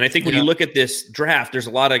 And I think when you look at this draft, there's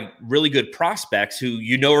a lot of really good prospects who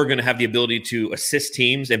are going to have the ability to assist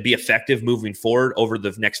teams and be effective moving forward over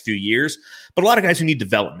the next few years. But a lot of guys who need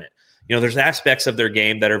development. There's aspects of their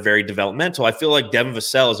game that are very developmental. I feel like Devin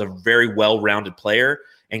Vassell is a very well-rounded player,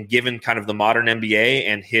 and given kind of the modern NBA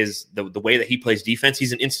and the way that he plays defense,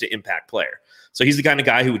 he's an instant impact player. So he's the kind of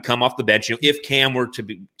guy who would come off the bench. If Cam were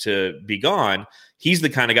to be gone, he's the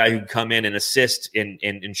kind of guy who would come in and assist in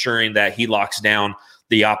ensuring that he locks down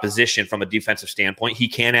the opposition from a defensive standpoint. He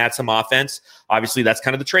can add some offense. Obviously, that's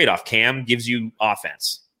kind of the trade-off. Cam gives you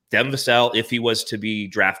offense. Devin Vassell, if he was to be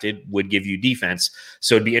drafted, would give you defense.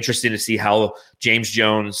 So it'd be interesting to see how James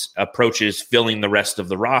Jones approaches filling the rest of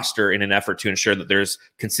the roster in an effort to ensure that there's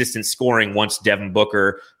consistent scoring once Devin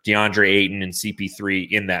Booker, DeAndre Ayton, and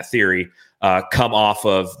CP3 in that theory come off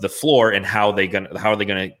of the floor, and how are they going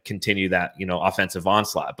to continue that offensive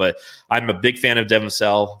onslaught. But I'm a big fan of Devin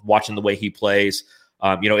Vassell, watching the way he plays.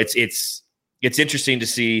 It's interesting to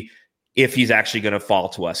see if he's actually going to fall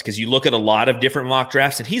to us, because you look at a lot of different mock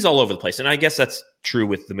drafts and he's all over the place. And I guess that's true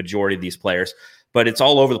with the majority of these players, but it's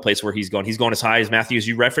all over the place where he's going. He's going as high as Matthew, as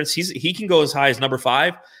you referenced. He can go as high as number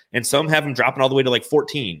 5, and some have him dropping all the way to like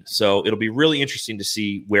 14. So it'll be really interesting to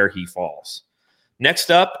see where he falls.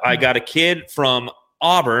 Next up, I got a kid from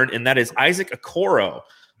Auburn, and that is Isaac Okoro,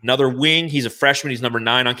 another wing. He's a freshman. He's number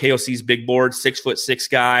 9 on KOC's big board, 6'6"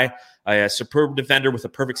 guy. A superb defender with a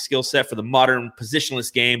perfect skill set for the modern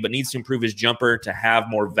positionless game, but needs to improve his jumper to have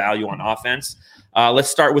more value on offense. Let's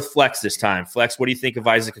start with Flex this time. Flex, what do you think of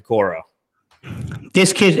Isaac Okoro?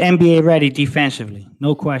 This kid's NBA ready defensively,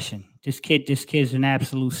 no question. This kid's an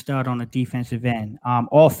absolute stud on the defensive end.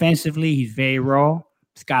 Offensively, he's very raw.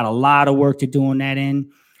 He's got a lot of work to do on that end.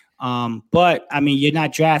 But I mean, you're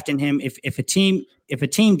not drafting him. If a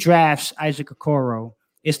team drafts Isaac Okoro,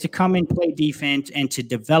 is to come and play defense and to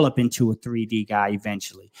develop into a 3D guy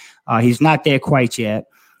eventually. He's not there quite yet.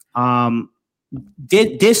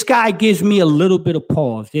 This guy gives me a little bit of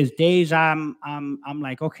pause. There's days I'm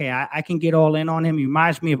like, okay, I can get all in on him. He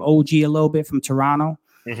reminds me of OG a little bit from Toronto.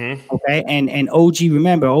 Mm-hmm. Okay, and OG,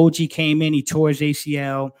 remember, OG came in, he tore his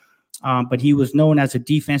ACL, but he was known as a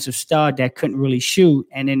defensive stud that couldn't really shoot.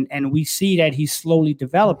 And we see that he's slowly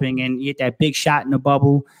developing, and he hit that big shot in the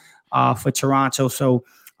bubble for Toronto. So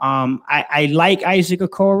I like Isaac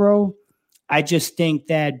Okoro. I just think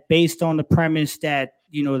that based on the premise that,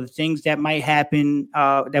 the things that might happen,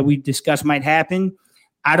 that we discussed might happen,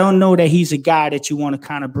 I don't know that he's a guy that you want to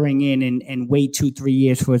kind of bring in and wait 2-3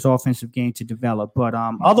 years for his offensive game to develop. But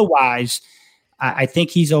otherwise, I think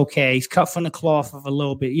he's okay. He's cut from the cloth of a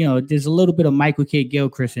little bit. There's a little bit of Michael K.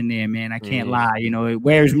 Gilchrist in there, man. I can't lie. It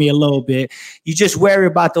wears me a little bit. You just worry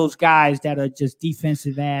about those guys that are just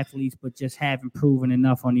defensive athletes, but just haven't proven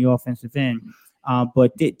enough on the offensive end.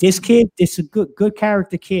 But this kid, this is a good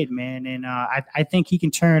character kid, man. And I think he can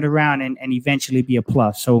turn it around and eventually be a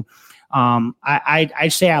plus. So I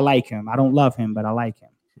say I like him. I don't love him, but I like him.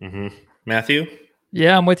 Mm-hmm. Matthew?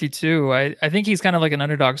 Yeah, I'm with you too. I think he's kind of like an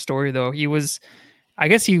underdog story, though. I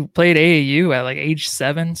guess he played AAU at like age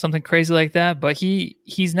 7, something crazy like that. But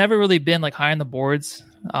he's never really been like high on the boards,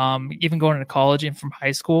 even going to college and from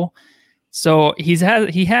high school. So he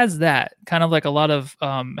has that kind of like a lot of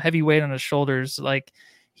heavy weight on his shoulders. Like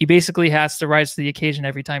he basically has to rise to the occasion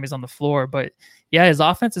every time he's on the floor. But yeah, his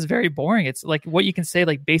offense is very boring. It's like what you can say,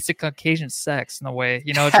 like basic Caucasian sex in a way.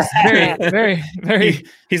 It's just very, very, very,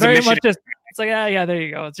 he's very much just. It's like, yeah, there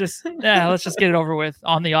you go. It's just, let's just get it over with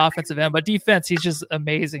on the offensive end. But defense, he's just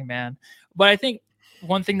amazing, man. But I think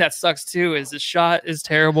one thing that sucks too is his shot is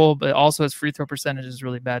terrible, but also his free throw percentage is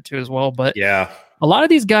really bad too as well. But yeah, a lot of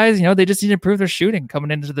these guys, they just need to improve their shooting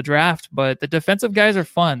coming into the draft. But the defensive guys are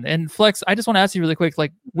fun. And Flex, I just want to ask you really quick,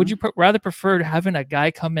 like, would you rather prefer having a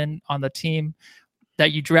guy come in on the team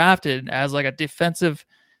that you drafted as like a defensive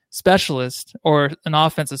specialist or an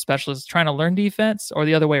offensive specialist trying to learn defense, or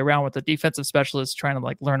the other way around with the defensive specialist trying to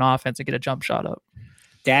like learn offense and get a jump shot up?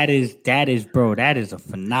 That is a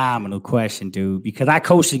phenomenal question, dude, because I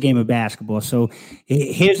coach the game of basketball. So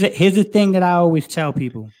here's the thing that I always tell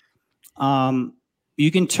people.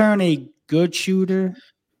 You can turn a good shooter,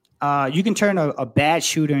 you can turn a bad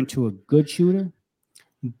shooter into a good shooter,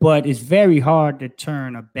 but it's very hard to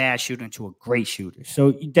turn a bad shooter into a great shooter.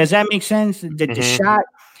 So does that make sense? The shot,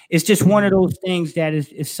 it's just one of those things that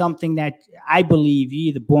is something that I believe you're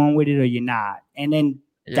either born with it or you're not. And then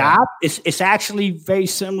It's actually very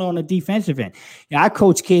similar on the defensive end. I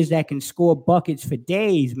coach kids that can score buckets for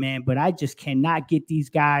days, man, but I just cannot get these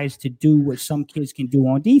guys to do what some kids can do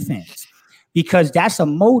on defense, because that's a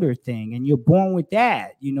motor thing, and you're born with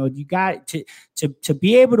that. You got to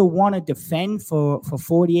be able to want to defend for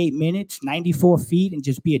 48 minutes, 94 feet, and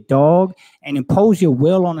just be a dog and impose your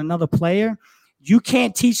will on another player. You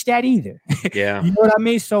can't teach that either. Yeah. You know what I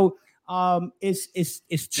mean? So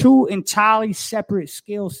it's two entirely separate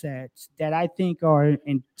skill sets that I think are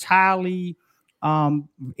entirely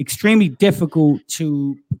extremely difficult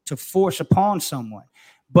to force upon someone.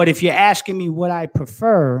 But if you're asking me what I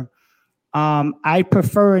prefer an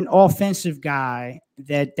offensive guy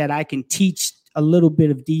that I can teach a little bit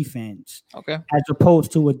of defense, as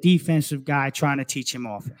opposed to a defensive guy trying to teach him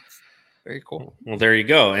offense. Very cool. Well, there you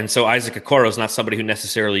go. And so Isaac Okoro is not somebody who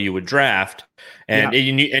necessarily you would draft. And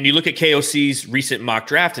you look at KOC's recent mock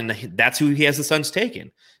draft, and that's who he has the Suns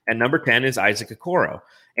taken. And number 10 is Isaac Okoro.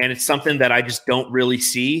 And it's something that I just don't really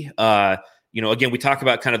see. Again, we talk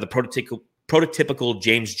about kind of the prototypical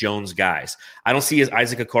James Jones guys. I don't see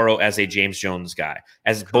Isaac Okoro as a James Jones guy.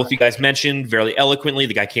 As both you guys mentioned very eloquently,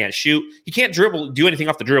 the guy can't shoot. He can't do anything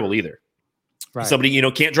off the dribble either. Right. Somebody,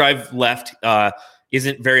 can't drive left,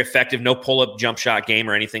 isn't very effective, no pull-up jump shot game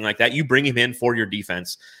or anything like that. You bring him in for your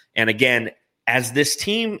defense. And again, as this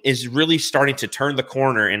team is really starting to turn the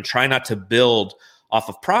corner and try not to build off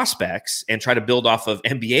of prospects and try to build off of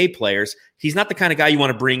NBA players, he's not the kind of guy you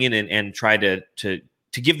want to bring in and try to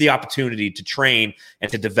give the opportunity to train and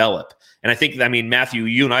to develop. And I think, Matthew,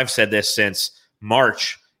 you and I have said this since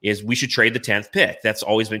March, is we should trade the 10th pick. That's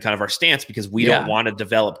always been kind of our stance, because we don't want to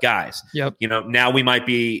develop guys. Yep. Now we might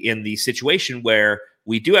be in the situation where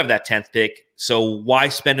we do have that 10th pick. So why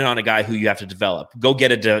spend it on a guy who you have to develop? Go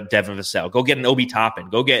get a Devin Vassell. Go get an Obi Toppin.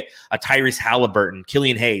 Go get a Tyrese Halliburton,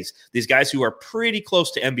 Killian Hayes. These guys who are pretty close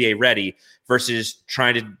to NBA ready, versus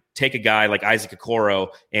trying to take a guy like Isaac Okoro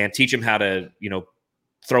and teach him how to,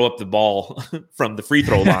 throw up the ball from the free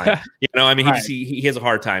throw line. Right. He has a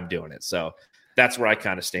hard time doing it. So that's where I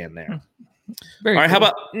kind of stand there. Very All right, cool. how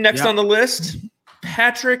about next on the list?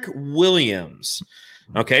 Patrick Williams.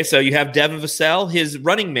 Okay, so you have Devin Vassell. His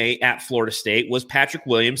running mate at Florida State was Patrick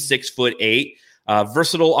Williams, 6'8",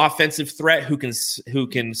 versatile offensive threat who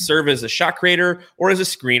can serve as a shot creator or as a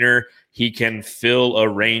screener. He can fill a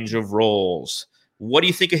range of roles. What do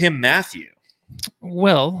you think of him, Matthew?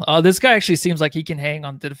 Well, this guy actually seems like he can hang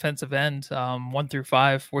on the defensive end, 1 through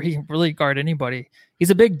 5, where he can really guard anybody. He's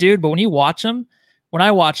a big dude, but when I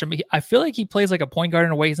watch him, I feel like he plays like a point guard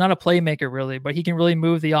in a way. He's not a playmaker really, but he can really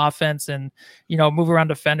move the offense and, move around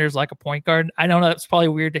defenders like a point guard. I know that's probably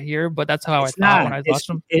weird to hear, but that's how I thought when I watched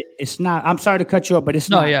him. It's not. I'm sorry to cut you off, but it's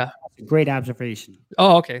not. Yeah. It's a great observation.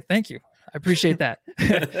 Oh, okay. Thank you. I appreciate that.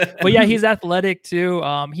 But yeah, he's athletic too.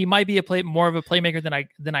 He might be more of a playmaker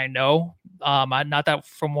than I know. Not that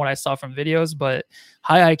from what I saw from videos, but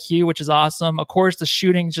high IQ, which is awesome. Of course, the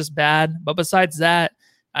shooting's just bad, but besides that,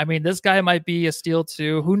 this guy might be a steal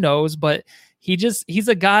too. Who knows? But he's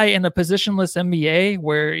a guy in a positionless NBA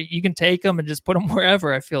where you can take him and just put him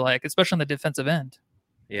wherever. I feel like, especially on the defensive end.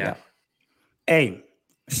 Yeah. Hey,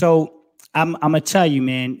 so I'm gonna tell you,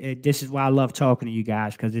 man. This is why I love talking to you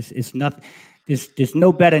guys, because it's nothing. There's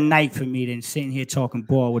no better night for me than sitting here talking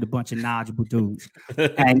ball with a bunch of knowledgeable dudes.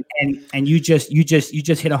 and you just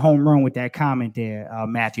hit a home run with that comment there,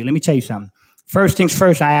 Matthew. Let me tell you something. First things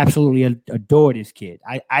first, I absolutely adore this kid.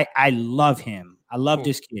 I love him. I love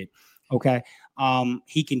this kid. Okay.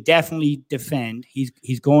 He can definitely defend.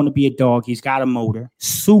 He's going to be a dog. He's got a motor,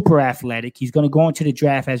 super athletic. He's going to go into the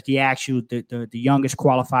draft as the youngest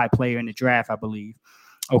qualified player in the draft, I believe.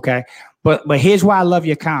 Okay. But here's why I love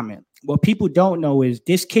your comment. What people don't know is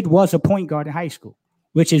this kid was a point guard in high school,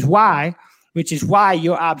 which is why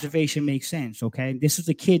your observation makes sense. Okay. This is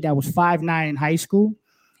a kid that was 5'9" in high school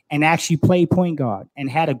and actually played point guard and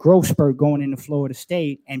had a growth spurt going into Florida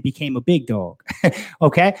State and became a big dog.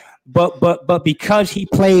 Okay. But because he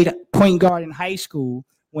played point guard in high school,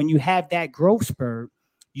 when you have that growth spurt,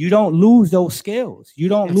 you don't lose those skills. You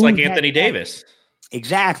don't lose. It's like Anthony Davis.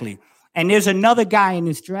 Exactly. And there's another guy in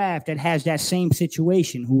this draft that has that same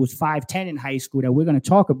situation who was 5'10" in high school that we're going to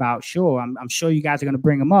talk about. Sure. I'm sure you guys are going to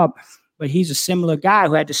bring him up, but he's a similar guy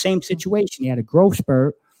who had the same situation. He had a growth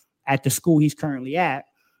spurt at the school he's currently at.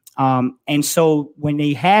 And so when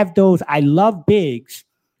they have those, I love bigs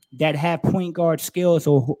that have point guard skills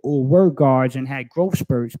or were guards and had growth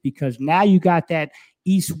spurts, because now you got that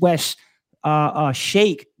east-west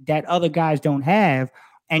shake that other guys don't have.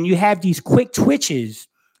 And you have these quick twitches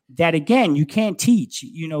that, again, you can't teach.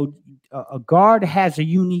 A guard has a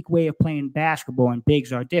unique way of playing basketball and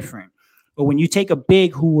bigs are different. But when you take a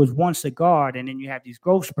big who was once a guard and then you have these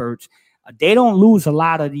growth spurts, they don't lose a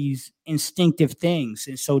lot of these instinctive things.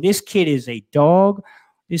 And so this kid is a dog.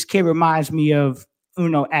 This kid reminds me of,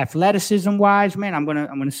 athleticism wise, man. I'm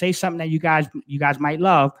gonna say something that you guys might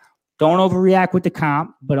love. Don't overreact with the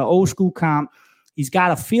comp, but an old school comp. He's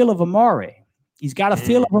got a feel of Amari. He's got a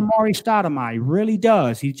feel of Amari Stoudemire. He really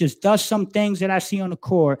does. He just does some things that I see on the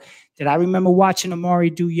court that I remember watching Amari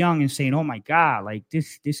do young and saying, "Oh my God, like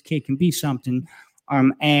this kid can be something."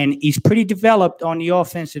 And he's pretty developed on the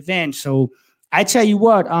offensive end. So I tell you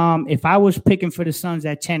what, if I was picking for the Suns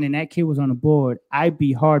at 10 and that kid was on the board, I'd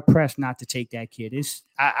be hard pressed not to take that kid.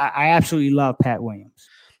 I absolutely love Pat Williams.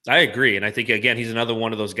 I agree. And I think, again, he's another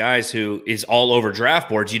one of those guys who is all over draft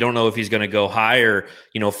boards. You don't know if he's going to go high or,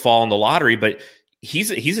 fall in the lottery, but he's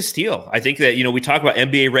a steal. I think that, we talk about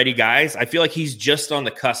NBA ready guys. I feel like he's just on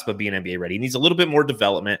the cusp of being NBA ready. He needs a little bit more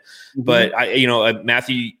development, but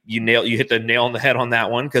Matthew, you hit the nail on the head on that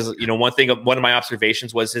one. Cause one of my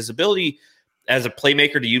observations was his ability as a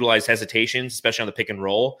playmaker to utilize hesitations, especially on the pick and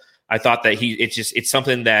roll. I thought that it's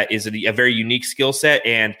something that is a very unique skill set.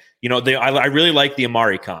 And, I really like the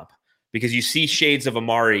Amari comp because you see shades of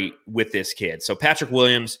Amari with this kid. So Patrick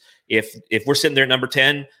Williams, if we're sitting there at number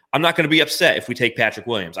 10, I'm not going to be upset if we take Patrick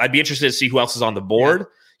Williams. I'd be interested to see who else is on the board.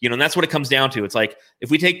 Yeah. And that's what it comes down to. It's like,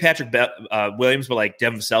 if we take Patrick Williams, but like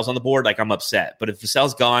Devin Vassell's on the board, like I'm upset. But if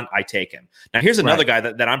Vassell's gone, I take him. Now, here's another guy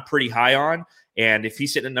that I'm pretty high on. And if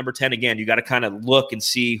he's sitting at number 10 again, you got to kind of look and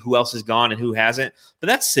see who else is gone and who hasn't. But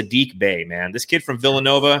that's Saddiq Bey, man. This kid from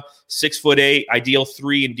Villanova, 6'8", ideal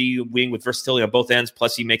 3 and D wing with versatility on both ends.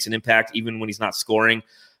 Plus, he makes an impact even when he's not scoring.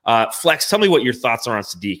 Flex, tell me what your thoughts are on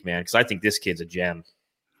Saddiq, man, because I think this kid's a gem.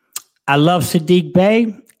 I love Saddiq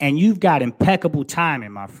Bey, and you've got impeccable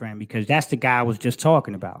timing, my friend, because that's the guy I was just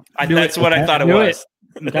talking about. That's what I thought it was.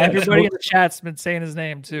 Everybody in the chat's been saying his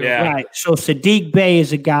name too. Yeah. Right. So Saddiq Bey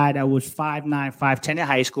is a guy that was 5'9", 5'10" in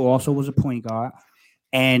high school, also was a point guard,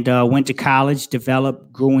 and went to college,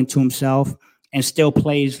 developed, grew into himself, and still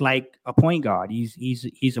plays like a point guard. He's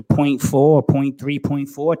a 0.4, 0.3,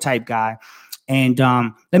 0.4 type guy. And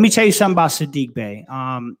let me tell you something about Saddiq Bey.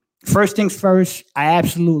 First things first, I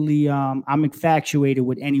absolutely I'm infatuated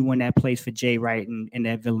with anyone that plays for Jay Wright in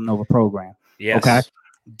that Villanova program. Yes. Okay.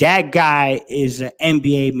 That guy is an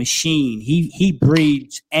NBA machine. He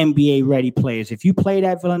breeds NBA ready players. If you played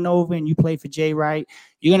at Villanova and you play for Jay Wright,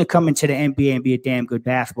 you're gonna come into the NBA and be a damn good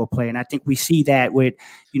basketball player. And I think we see that with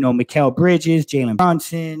Mikal Bridges, Jalen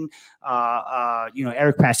Brunson,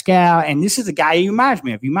 Eric Pascal. And this is a guy he reminds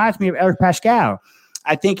me of. He reminds me of Eric Pascal.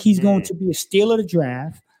 I think he's going to be a steal of the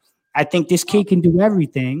draft. I think this kid can do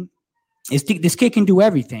everything. This kid can do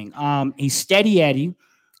everything. He's steady Eddie.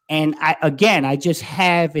 And I just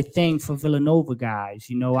have a thing for Villanova guys.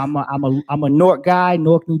 I'm a Newark guy,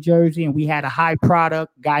 Newark, New Jersey, and we had a high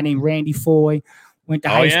product guy named Randy Foy. Went to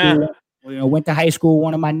high school. Went to high school.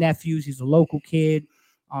 One of my nephews, he's a local kid.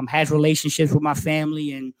 Has relationships with my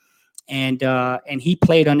family, and he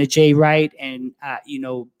played under Jay Wright. And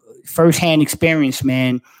firsthand experience,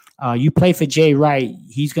 man. You play for Jay Wright,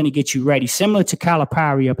 he's going to get you ready, similar to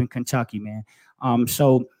Calipari up in Kentucky, man.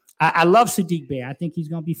 So I love Saddiq Bey. I think he's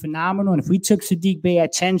going to be phenomenal. And if we took Saddiq Bey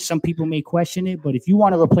at 10, some people may question it. But if you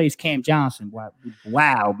want to replace Cam Johnson,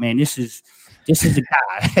 wow, man, this is the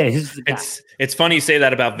guy. It's funny you say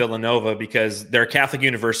that about Villanova because they're a Catholic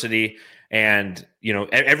university, and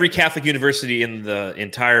every Catholic university in the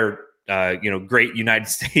entire great United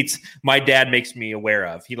States, my dad makes me aware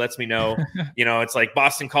of. He lets me know, it's like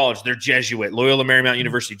Boston College, they're Jesuit, Loyola Marymount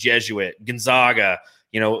University, Jesuit, Gonzaga,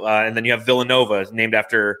 and then you have Villanova, named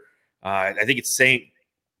after, I think it's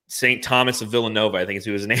Saint Thomas of Villanova, I think is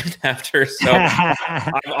who it was named after. So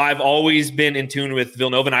I've always been in tune with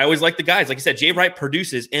Villanova, and I always like the guys. Like I said, Jay Wright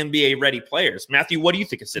produces NBA-ready players. Matthew, what do you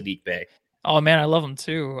think of Saddiq Bey? Oh man, I love him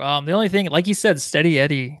too. The only thing, like you said, steady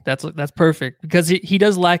Eddie. That's perfect because he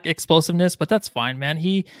does lack explosiveness, but that's fine, man.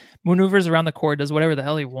 He maneuvers around the court, does whatever the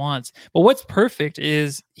hell he wants. But what's perfect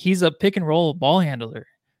is he's a pick and roll ball handler.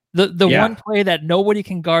 The one play that nobody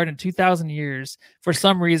can guard in 2,000 years for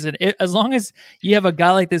some reason. As long as you have a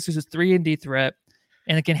guy like this who's a 3-and-D threat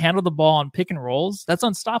and it can handle the ball on pick and rolls, that's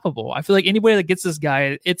unstoppable. I feel like anybody that gets this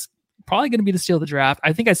guy, it's probably going to be the steal of the draft.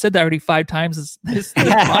 I think I said that already 5 times this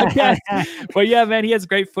podcast. But yeah, man, he has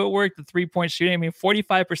great footwork, the 3-point shooting. I mean,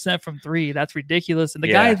 45% from 3. That's ridiculous. And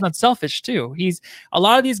the guy is unselfish too. A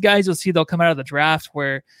lot of these guys you'll see, they'll come out of the draft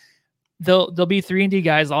where they'll be 3-and-D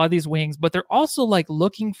guys, a lot of these wings, but they're also like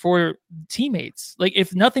looking for teammates. Like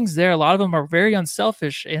if nothing's there, a lot of them are very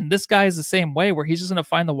unselfish. And this guy is the same way where he's just going to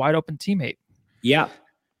find the wide open teammate. Yeah.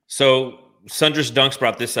 So Sundress Dunks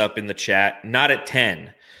brought this up in the chat, not at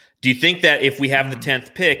 10. Do you think that if we have the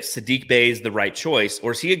 10th pick, Sadiq Bey is the right choice,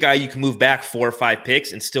 or is he a guy you can move back 4 or 5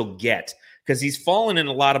 picks and still get? Because he's fallen in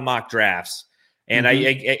a lot of mock drafts. And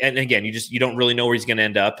and again, you don't really know where he's going to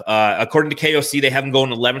end up. According to KOC, they have him going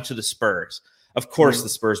 11th to the Spurs. Of course, the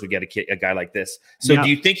Spurs would get a guy like this. So do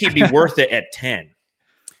you think he'd be worth it at 10?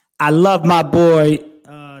 I love my boy,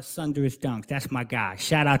 Sunderous Dunks. That's my guy.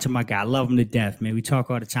 Shout out to my guy. I love him to death, man. We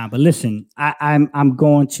talk all the time. But listen, I'm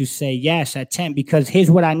going to say yes at 10 because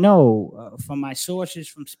here's what I know from my sources,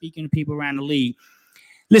 from speaking to people around the league.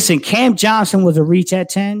 Listen, Cam Johnson was a reach at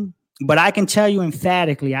 10. But I can tell you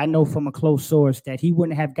emphatically, I know from a close source that he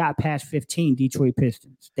wouldn't have got past 15 Detroit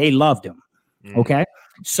Pistons. They loved him. Okay.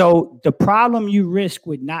 So the problem you risk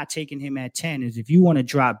with not taking him at 10 is if you want to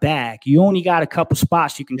drop back, you only got a couple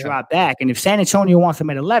spots you can drop back. And if San Antonio wants him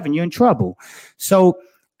at 11, you're in trouble. So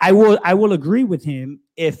I will agree with him.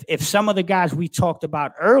 If some of the guys we talked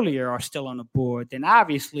about earlier are still on the board, then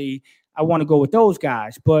obviously I want to go with those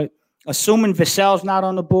guys. But assuming Vassell's not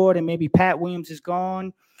on the board and maybe Pat Williams is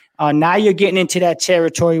gone, now you're getting into that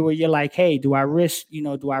territory where you're like, hey, do I risk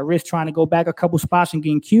trying to go back a couple spots and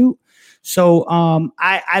getting cute? So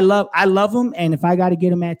I love him, and if I got to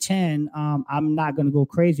get him at 10, I'm not going to go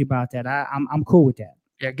crazy about that. I'm cool with that.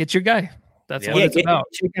 Yeah, get your guy. That's what it's about.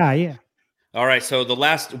 Get your guy, yeah. All right, so the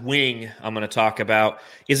last wing I'm going to talk about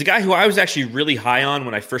is a guy who I was actually really high on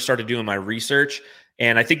when I first started doing my research,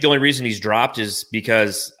 and I think the only reason he's dropped is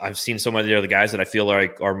because I've seen so many of the other guys that I feel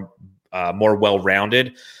like are more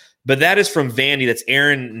well-rounded. But that is from Vandy. That's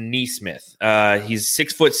Aaron Nesmith. He's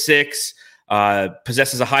 6'6",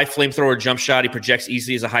 possesses a high flamethrower jump shot. He projects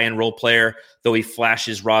easily as a high-end role player, though he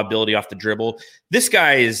flashes raw ability off the dribble. This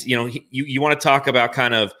guy is, you want to talk about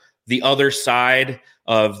kind of the other side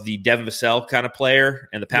of the Devin Vassell kind of player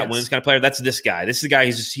and the Pat Williams kind of player. That's this guy. This is a guy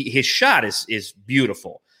his shot is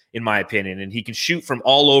beautiful, in my opinion, and he can shoot from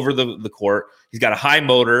all over the court. He's got a high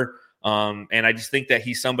motor, and I just think that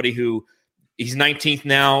he's somebody who – he's 19th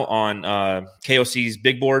now on KOC's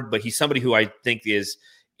big board, but he's somebody who I think is,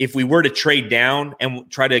 if we were to trade down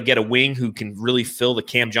and try to get a wing who can really fill the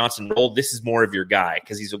Cam Johnson role, this is more of your guy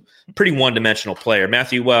because he's a pretty one-dimensional player.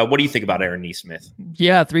 Matthew, what do you think about Aaron Nesmith?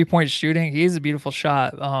 Yeah, 3-point shooting. He's a beautiful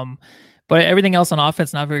shot. But everything else on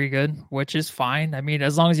offense, not very good, which is fine. I mean,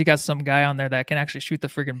 as long as you got some guy on there that can actually shoot the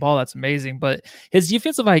freaking ball, that's amazing. But his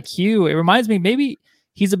defensive IQ, it reminds me maybe –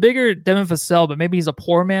 he's a bigger Devin Vassell, but maybe he's a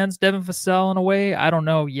poor man's Devin Vassell in a way. I don't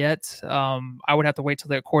know yet. I would have to wait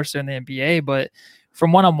till of course they're in the NBA, but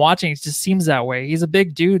from what I'm watching, it just seems that way. He's a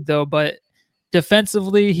big dude though, but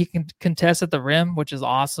defensively, he can contest at the rim, which is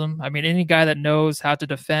awesome. I mean, any guy that knows how to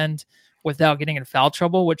defend without getting in foul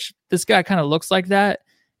trouble, which this guy kind of looks like that,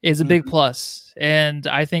 is a big plus. And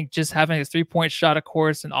I think just having his 3-point shot, of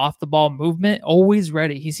course, and off the ball movement, always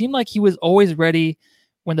ready. He seemed like he was always ready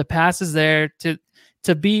when the pass is there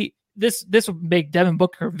to be this would make Devin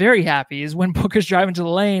Booker very happy is when Booker's driving to the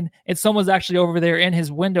lane and someone's actually over there in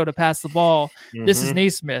his window to pass the ball. This is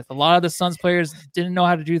Nesmith. A lot of the Suns players didn't know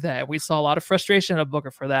how to do that. We saw a lot of frustration of Booker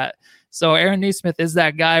for that. So Aaron Nesmith is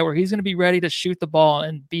that guy where he's going to be ready to shoot the ball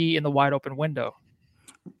and be in the wide open window.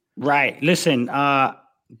 Right. Listen,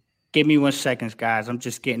 give me 1 second, guys. I'm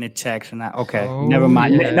just getting a text, and never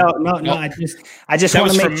mind. Yeah. No. I just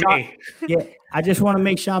want to make sure. Yeah, I just want to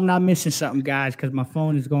make sure I'm not missing something, guys, because my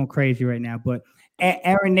phone is going crazy right now. But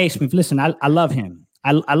Aaron Nesmith, listen, I love him.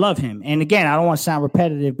 I love him. And again, I don't want to sound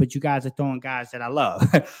repetitive, but you guys are throwing guys that I love.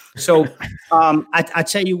 So I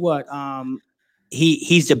tell you what,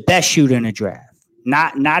 he's the best shooter in the draft.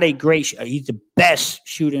 Not a great shooter. He's the best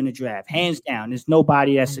shooter in the draft, hands down. There's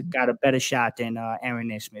nobody that's got a better shot than Aaron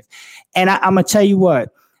Nesmith. And I'm going to tell you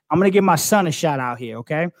what, I'm going to give my son a shout out here,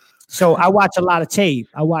 okay? So I watch a lot of tape.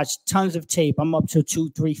 I watch tons of tape. I'm up till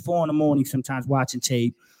 2, 3, 4 in the morning sometimes watching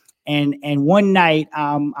tape. And one night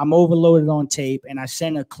I'm overloaded on tape, and I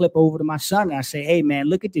send a clip over to my son, and I say, hey, man,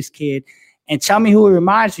 look at this kid, and tell me who it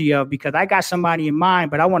reminds you of, because I got somebody in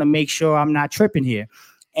mind, but I want to make sure I'm not tripping here.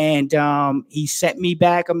 And he sent me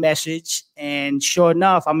back a message, and sure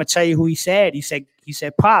enough, I'm gonna tell you who he said. He said,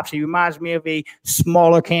 Pops, he reminds me of a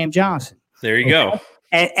smaller Cam Johnson. There you go.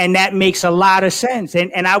 And that makes a lot of sense.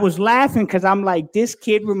 And I was laughing because I'm like, this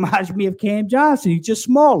kid reminds me of Cam Johnson. He's just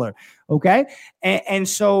smaller. Okay. And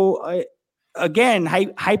so again,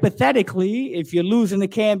 hypothetically, if you're losing to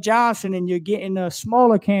Cam Johnson and you're getting a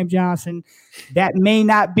smaller Cam Johnson, that may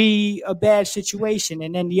not be a bad situation.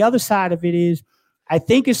 And then the other side of it is, I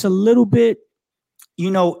think it's a little bit,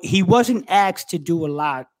 he wasn't asked to do a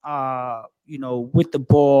lot, with the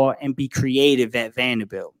ball and be creative at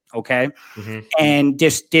Vanderbilt. Okay. And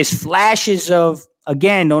there's flashes of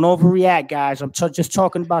again, don't overreact, guys. I'm just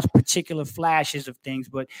talking about particular flashes of things,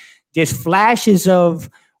 but there's flashes of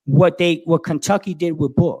what Kentucky did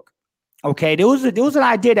with Book. Okay, there was an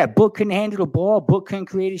idea that Book couldn't handle the ball. Book couldn't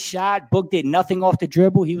create a shot. Book did nothing off the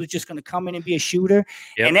dribble. He was just going to come in and be a shooter.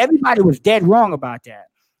 Yep. And everybody was dead wrong about that.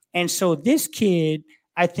 And so this kid,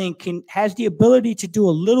 I think, has the ability to do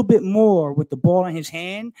a little bit more with the ball in his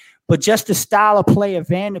hand, but just the style of play of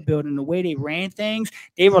Vanderbilt and the way they ran things,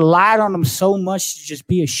 they relied on him so much to just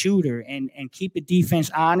be a shooter and keep the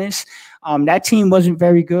defense honest. That team wasn't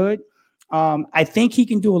very good. I think he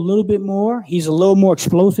can do a little bit more. He's a little more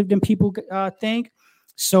explosive than people think.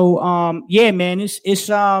 So, yeah, man,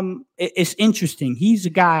 it's interesting. He's a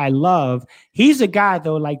guy I love. He's a guy,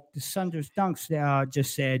 though, like the Sunders Dunks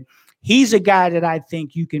just said, he's a guy that I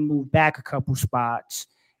think you can move back a couple spots.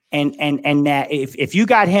 And that if you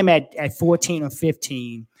got him at 14 or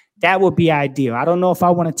 15, that would be ideal. I don't know if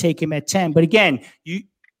I want to take him at 10. But, again, the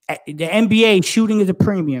NBA shooting is a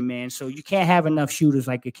premium, man. So you can't have enough shooters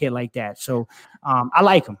like a kid like that. So I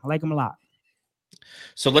like him. I like him a lot.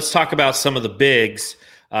 So let's talk about some of the bigs.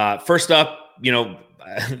 First up,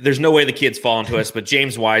 there's no way the kids fall into us, but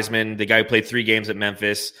James Wiseman, the guy who played 3 games at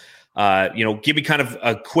Memphis, give me kind of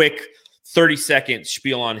a quick 30-second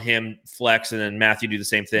spiel on him, Flex, and then Matthew do the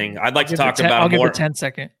same thing. I'd like to talk about him more. I'll give it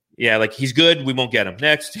 10-second. Yeah, like he's good. We won't get him.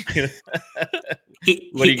 Next.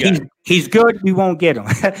 What do you got? He's good. We won't get him.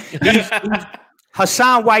 he's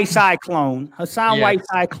Hassan Whiteside clone.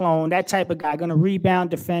 Whiteside clone. That type of guy. Going to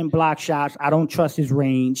rebound, defend, block shots. I don't trust his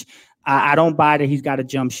range. I don't buy that he's got a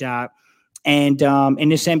jump shot. And in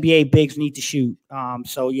this NBA, bigs need to shoot.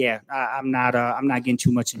 So yeah, I'm not getting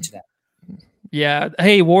too much into that. Yeah.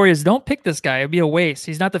 Hey, Warriors, don't pick this guy. It'd be a waste.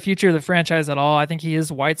 He's not the future of the franchise at all. I think he is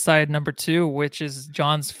Whiteside number 2, which is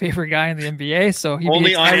John's favorite guy in the NBA. So he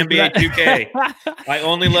only on NBA 2K. I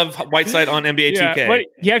only love Whiteside on NBA 2K. But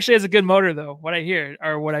he actually has a good motor, though. What I hear,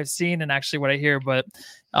 or what I've seen, and actually what I hear. But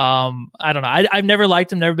I don't know. I've never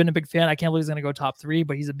liked him. Never been a big fan. I can't believe he's going to go top 3.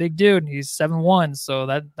 But he's a big dude. He's 7'1", so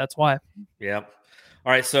that's why. Yeah.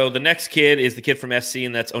 All right. So the next kid is the kid from SC,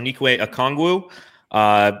 and that's Onikwe Okongwu.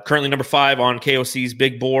 Currently number 5 on KOC's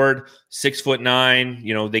big board,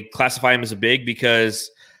 6'9". They classify him as a big because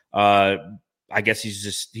I guess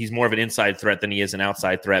he's more of an inside threat than he is an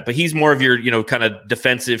outside threat. But he's more of your kind of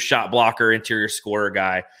defensive shot blocker, interior scorer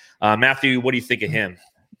guy. Matthew, what do you think of him?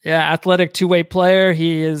 Yeah, athletic 2-way player.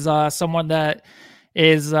 He is someone that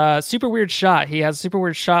is super weird shot. He has a super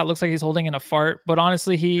weird shot. Looks like he's holding in a fart. But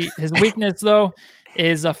honestly, his weakness though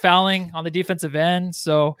is fouling on the defensive end.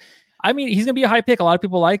 So. I mean, he's going to be a high pick. A lot of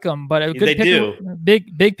people like him, but a good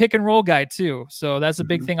big pick and roll guy too. So that's a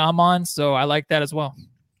big thing I'm on. So I like that as well.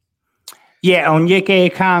 Yeah, Onyeka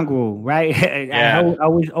Okongwu, right? Yeah. I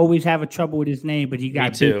always have a trouble with his name, but he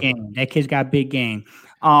got big game. That kid's got big game.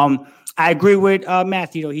 I agree with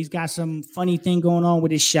Matthew, though. He's got some funny thing going on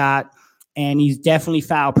with his shot, and he's definitely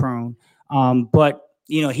foul prone. But,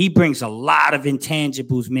 he brings a lot of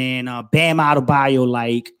intangibles, man. Bam Adebayo,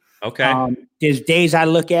 like. Okay. There's days I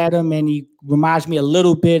look at him and he reminds me a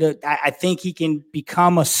little bit of, I think he can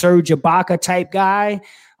become a Serge Ibaka type guy.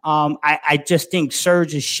 I just think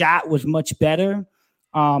Serge's shot was much better.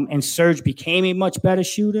 And Serge became a much better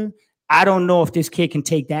shooter. I don't know if this kid can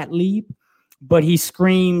take that leap, but he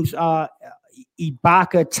screams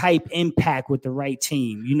Ibaka type impact with the right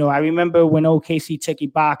team. I remember when OKC took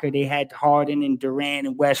Ibaka, they had Harden and Durant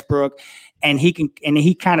and Westbrook, and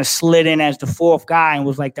he kind of slid in as the 4th guy and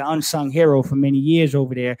was like the unsung hero for many years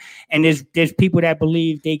over there. And there's people that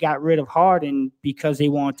believe they got rid of Harden because they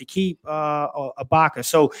wanted to keep Ibaka.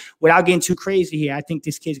 So without getting too crazy here, I think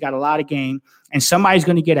this kid's got a lot of game, and somebody's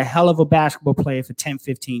going to get a hell of a basketball player for 10,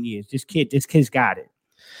 15 years. This kid's got it.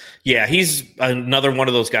 Yeah, he's another one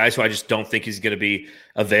of those guys who I just don't think he's going to be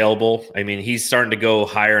available. I mean, he's starting to go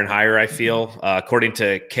higher and higher, I feel. According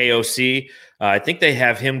to KOC, I think they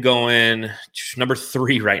have him going number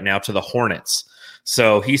 3 right now to the Hornets.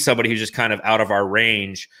 So he's somebody who's just kind of out of our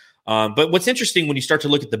range. But what's interesting when you start to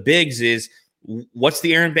look at the bigs is what's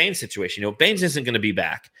the Aaron Baines situation? Baines isn't going to be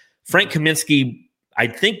back. Frank Kaminsky, I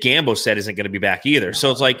think Gambo said, isn't going to be back either.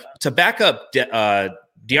 So it's like to back up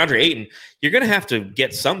DeAndre Ayton, you're going to have to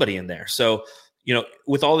get somebody in there. So,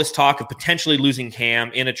 with all this talk of potentially losing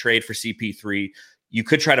Cam in a trade for CP3, you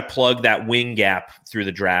could try to plug that wing gap through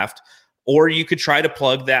the draft, or you could try to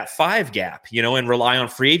plug that 5 gap, and rely on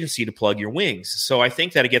free agency to plug your wings. So I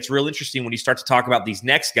think that it gets real interesting when you start to talk about these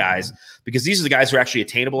next guys, because these are the guys who are actually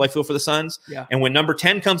attainable, I feel, for the Suns. Yeah. And when number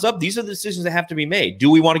 10 comes up, these are the decisions that have to be made.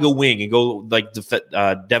 Do we want to go wing and go like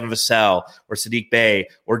Devin Vassell or Sadiq Bey,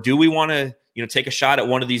 or do we want to take a shot at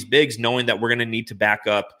one of these bigs, knowing that we're going to need to back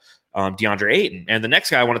up DeAndre Ayton. And the next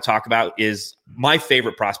guy I want to talk about is my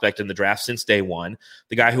favorite prospect in the draft since day one,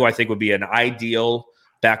 the guy who I think would be an ideal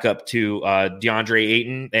backup to DeAndre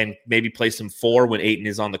Ayton and maybe play some 4 when Ayton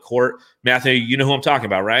is on the court. Matthew, you know who I'm talking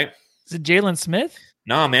about, right? Is it Jalen Smith?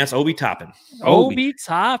 No, man, it's Obi Toppin. Obi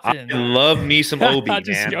Toppin. I love me some Obi, man.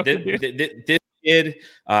 Joking, this kid,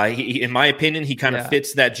 he, in my opinion, he kind of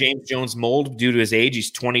fits that James Jones mold due to his age.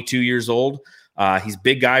 He's 22 years old. He's a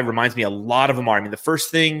big guy, reminds me a lot of Amari. I mean, the first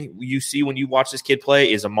thing you see when you watch this kid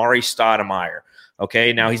play is Amari Stoudemire.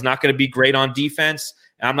 Okay, now he's not going to be great on defense.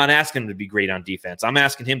 I'm not asking him to be great on defense. I'm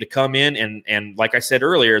asking him to come in and like I said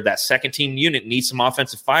earlier, that second team unit needs some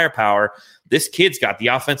offensive firepower. This kid's got the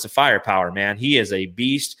offensive firepower, man. He is a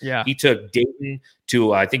beast. Yeah. He took Dayton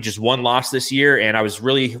to, I think, just 1 loss this year. And I was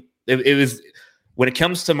really, it was, when it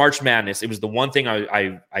comes to March Madness, it was the one thing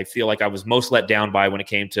I feel like I was most let down by when it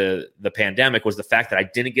came to the pandemic was the fact that I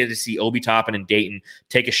didn't get to see Obi Toppin and Dayton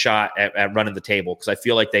take a shot at running the table because I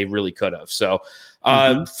feel like they really could have. So,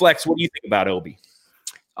 Flex, what do you think about Obi?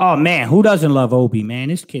 Oh, man, who doesn't love Obi, man?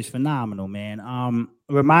 This kid's phenomenal, man.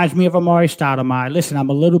 Reminds me of Amari Stoudemire. Listen, I'm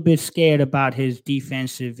a little bit scared about his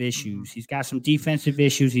defensive issues. He's got some defensive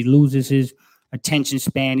issues. He loses his attention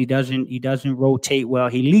span. He doesn't rotate well.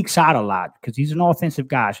 He leaks out a lot because he's an offensive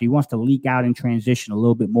guy. So he wants to leak out in transition a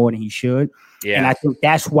little bit more than he should. Yeah. And I think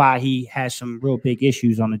that's why he has some real big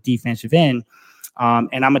issues on the defensive end.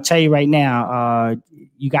 And I'm going to tell you right now,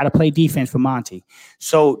 you got to play defense for Monty.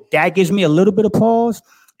 So that gives me a little bit of pause.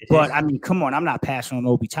 But, I mean, come on. I'm not passing on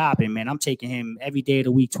Obi Toppin, man. I'm taking him every day of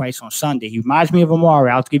the week, twice on Sunday. He reminds me of Amari.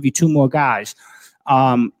 I'll give you 2 more guys.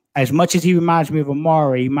 As much as he reminds me of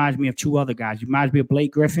Amari, he reminds me of 2 other guys. He reminds me of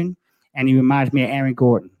Blake Griffin, and he reminds me of Aaron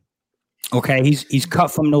Gordon. Okay? He's cut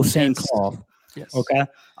from those same cloth. Yes. Okay?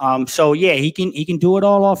 So, yeah, he can do it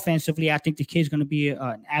all offensively. I think the kid's going to be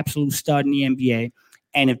an absolute stud in the NBA.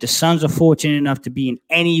 And if the Suns are fortunate enough to be in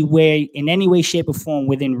any way, shape, or form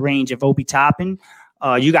within range of Obi Toppin,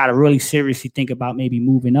 you got to really seriously think about maybe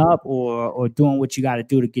moving up or doing what you got to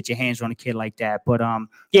do to get your hands on a kid like that. But,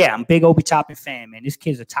 yeah, I'm a big Obi Toppin fan, man. This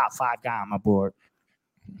kid's a top 5 guy on my board.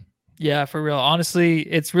 Yeah, for real. Honestly,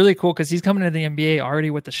 it's really cool because he's coming into the NBA already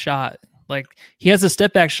with the shot. Like, he has a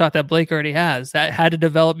step back shot that Blake already has that had to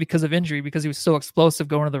develop because of injury because he was so explosive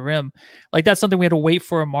going to the rim. Like, that's something we had to wait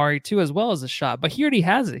for Amari too, as well as a shot. But he already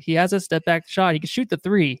has it. He has a step back shot. He can shoot the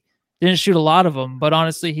 3. Didn't shoot a lot of them, but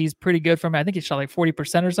honestly, he's pretty good from it. I think he shot like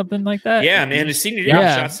 40% or something like that. Yeah, man. His senior year, he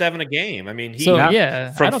shot 7 a game. I mean, from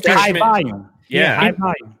high volume. Yeah. High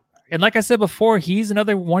volume. And like I said before, he's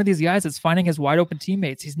another one of these guys that's finding his wide open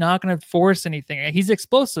teammates. He's not going to force anything. He's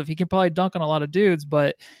explosive. He can probably dunk on a lot of dudes,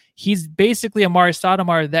 but he's basically Amari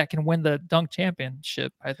Stoudemire that can win the dunk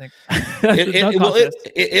championship, I think.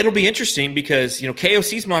 It'll be interesting because,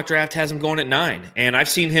 KOC's mock draft has him going at 9, and I've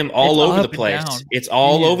seen him all over the place. It's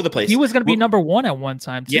all over the place. He was going to be number 1 at one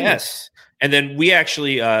time, too. Yes. And then we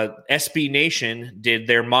actually, SB Nation did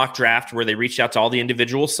their mock draft where they reached out to all the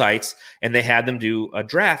individual sites and they had them do a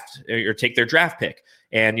draft or take their draft pick.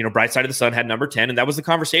 And, Bright Side of the Sun had number 10. And that was the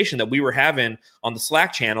conversation that we were having on the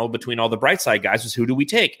Slack channel between all the Bright Side guys was who do we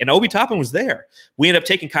take? And Obi Toppin was there. We ended up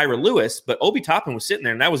taking Kyra Lewis, but Obi Toppin was sitting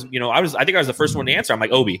there. And that was, I think I was the first one to answer. I'm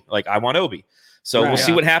like, Obi, I want Obi. So we'll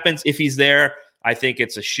see what happens if he's there. I think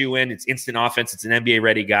it's a shoe-in. It's instant offense. It's an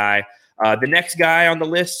NBA-ready guy. The next guy on the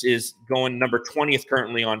list is going number 20th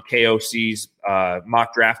currently on KOC's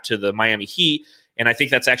mock draft to the Miami Heat. And I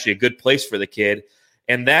think that's actually a good place for the kid.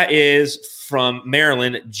 And that is from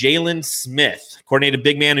Maryland, Jalen Smith, coordinated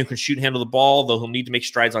big man who can shoot and handle the ball, though he'll need to make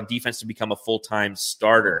strides on defense to become a full-time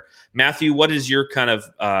starter. Matthew, what is your kind of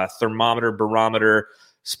thermometer, barometer,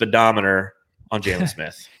 speedometer on Jalen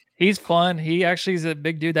Smith? He's fun. He actually is a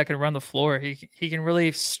big dude that can run the floor. He can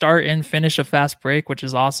really start and finish a fast break, which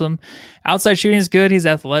is awesome. Outside shooting is good. He's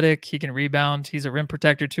athletic. He can rebound. He's a rim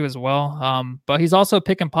protector too as well. But he's also a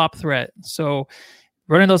pick and pop threat. So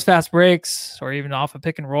running those fast breaks or even off a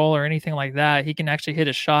pick and roll or anything like that, he can actually hit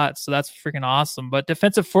a shot. So that's freaking awesome. But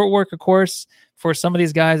defensive footwork, of course, for some of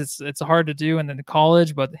these guys, it's hard to do in the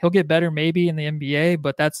college, but he'll get better maybe in the NBA.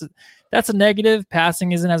 But that's a negative.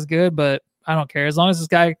 Passing isn't as good, but I don't care. As long as this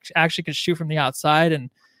guy actually can shoot from the outside and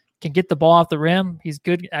can get the ball off the rim, he's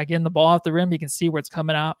good at getting the ball off the rim. He can see where it's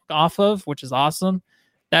coming out off of, which is awesome.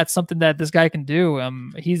 That's something that this guy can do.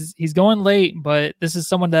 He's going late, but this is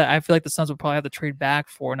someone that I feel like the Suns would probably have to trade back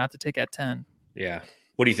for, not to take at 10. Yeah.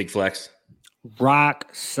 What do you think, Flex? Rock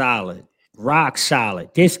solid. Rock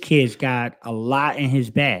solid. This kid's got a lot in his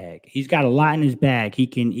bag. He's got a lot in his bag. He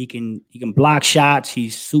can block shots.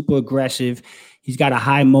 He's super aggressive. He's got a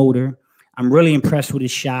high motor. I'm really impressed with his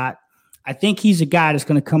shot. I think he's a guy that's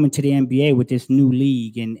going to come into the NBA with this new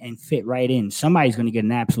league and fit right in. Somebody's going to get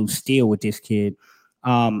an absolute steal with this kid.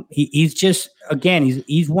 He's just, again,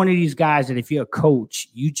 he's one of these guys that if you're a coach,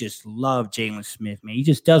 you just love Jalen Smith, man. He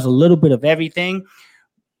just does a little bit of everything.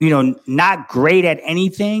 Not great at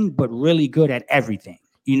anything, but really good at everything.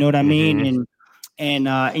 You know what I mean?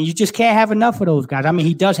 And you just can't have enough of those guys. I mean,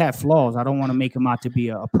 he does have flaws. I don't want to make him out to be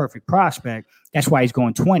a perfect prospect. That's why he's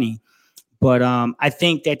going 20. But I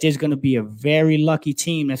think that there's going to be a very lucky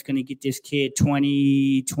team that's going to get this kid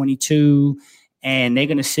 20, 22, and they're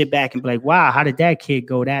going to sit back and be like, wow, how did that kid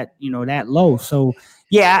go that low? So,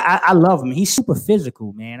 yeah, I love him. He's super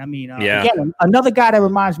physical, man. I mean, again, another guy that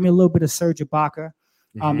reminds me a little bit of Serge Ibaka.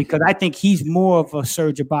 Because I think he's more of a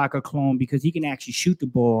Serge Ibaka clone because he can actually shoot the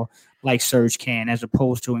ball like Serge can as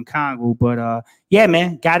opposed to Nkongwu. But yeah,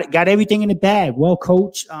 man, got everything in the bag. Well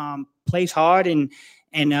coached, plays hard, and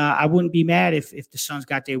I wouldn't be mad if the Suns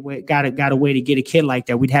got a way to get a kid like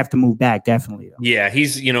that. We'd have to move back, definitely. Though. Yeah,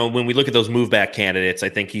 he's, when we look at those move back candidates, I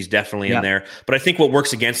think he's definitely in there. But I think what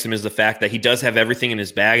works against him is the fact that he does have everything in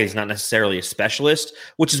his bag. He's not necessarily a specialist,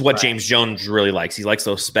 which is what James Jones really likes. He likes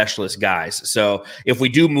those specialist guys. So if we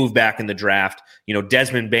do move back in the draft,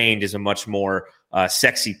 Desmond Bane is a much more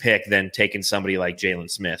sexy pick than taking somebody like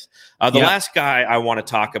Jalen Smith. The last guy I want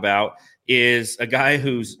to talk about is a guy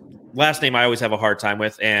whose last name I always have a hard time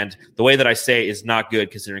with, and the way that I say it is not good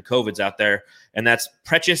considering COVID's out there, and that's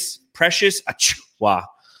Precious Achiuwa.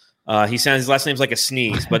 His last name's like a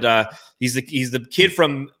sneeze, but he's the kid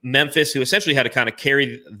from Memphis who essentially had to kind of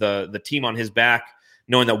carry the team on his back,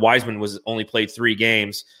 knowing that Wiseman was only played 3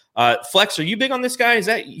 games. Flex, are you big on this guy? Is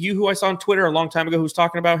that you who I saw on Twitter a long time ago who's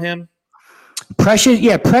talking about him? Precious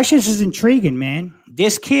is intriguing, man.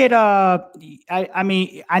 This kid, I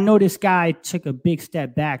know this guy took a big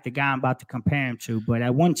step back, the guy I'm about to compare him to, but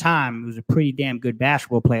at one time, he was a pretty damn good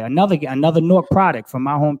basketball player. Another Newark product from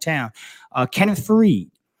my hometown, Kenneth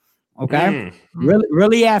Faried. Okay?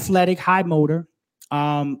 Really athletic, high motor.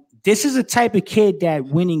 This is a type of kid that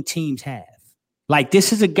winning teams have. Like,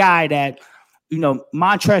 this is a guy that,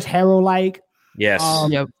 Montrezl Harrell-like. Yes.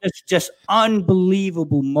 Just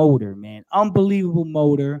unbelievable motor, man. Unbelievable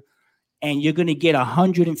motor. And you're going to get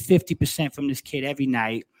 150% from this kid every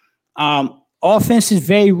night. Offense is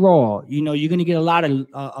very raw. You're going to get a lot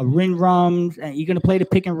of rim runs, and you're going to play the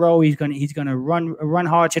pick and roll. He's going to run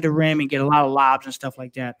hard to the rim and get a lot of lobs and stuff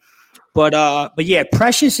like that. But yeah,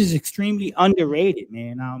 Precious is extremely underrated,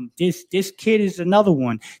 man. This kid is another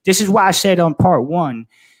one. This is why I said on part 1,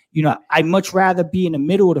 I'd much rather be in the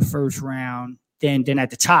middle of the first round than at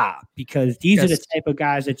the top, because these are the type of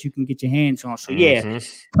guys that you can get your hands on. So yeah,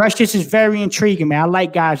 Precious is very intriguing, man. I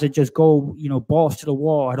like guys that just go, balls to the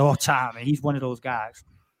wall at all time, and he's one of those guys.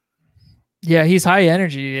 Yeah, he's high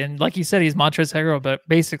energy, and like you said, he's Montrezl Harrell, but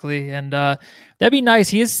basically, and that'd be nice.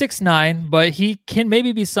 He is 6'9", but he can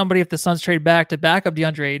maybe be somebody if the Suns trade back to back up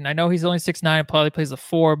DeAndre Ayton. I know he's only 6'9", probably plays a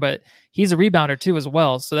 4, but he's a rebounder too as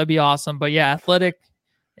well, so that'd be awesome. But yeah, athletic.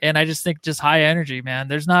 And I just think just high energy, man.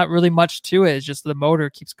 There's not really much to it. It's just the motor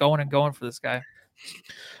keeps going and going for this guy.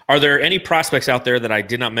 Are there any prospects out there that I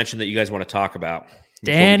did not mention that you guys want to talk about?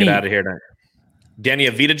 Danny. We get out of here now. Danny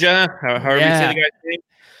Avdija, however you say the guy's name.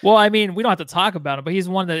 Well, I mean, we don't have to talk about him, but he's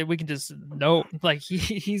one that we can just know. Like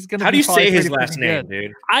he's going to. How do you say his last name,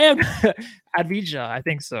 dude? I am Avdija. I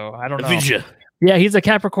think so. I don't know. Avdija. Yeah, he's a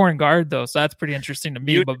Capricorn guard though, so that's pretty interesting to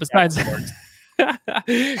me. But besides.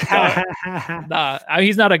 He's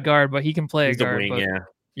not a guard, but he can play a guard. Wing,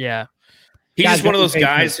 yeah. He's just one of those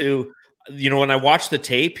guys who, when I watch the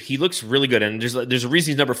tape, he looks really good. And there's a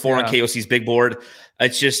reason he's number 4 on KOC's big board.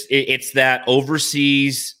 It's just it's that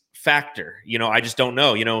overseas factor. I just don't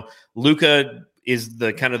know. Luka is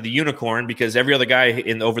the kind of the unicorn because every other guy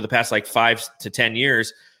over the past like 5 to 10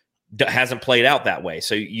 years hasn't played out that way.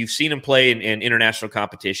 So you've seen him play in international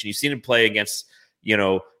competition. You've seen him play against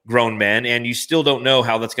grown men, and you still don't know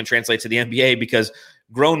how that's going to translate to the NBA because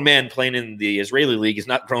grown men playing in the Israeli league is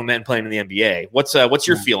not grown men playing in the NBA. What's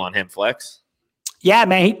your feel on him, Flex? Yeah,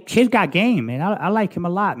 man, he's got game, man. I like him a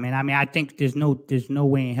lot, man. I mean, I think there's no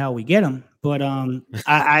way in hell we get him, but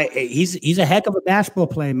he's a heck of a basketball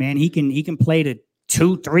player, man. He can play the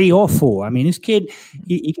 2, 3, or 4. I mean, this kid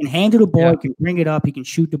he can handle the ball, he can bring it up, he can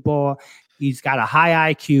shoot the ball. He's got a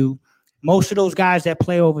high IQ. Most of those guys that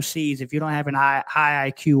play overseas, if you don't have an high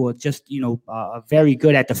IQ or just, very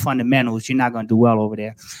good at the fundamentals, you're not going to do well over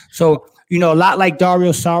there. So, a lot like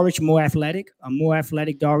Dario Saric, a more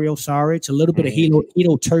athletic Dario Saric, a little bit of Hedo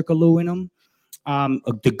Turkoglu in him.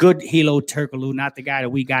 The good Hedo Turkoglu, not the guy that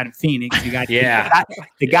we got in Phoenix. You got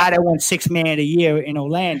the guy that won 6th Man of the Year in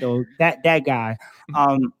Orlando, that guy.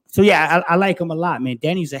 So yeah, I like him a lot, man.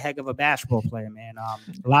 Denny's a heck of a basketball player, man.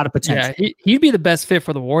 A lot of potential. Yeah, he'd be the best fit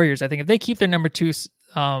for the Warriors. I think if they keep their number 2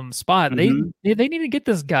 spot, they need to get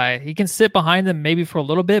this guy. He can sit behind them maybe for a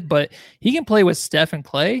little bit, but he can play with Steph and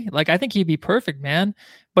Clay. Like, I think he'd be perfect, man.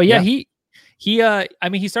 But yeah, he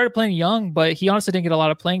started playing young, but he honestly didn't get a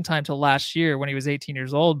lot of playing time till last year when he was 18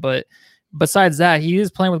 years old. But besides that, he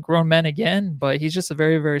is playing with grown men again, but he's just a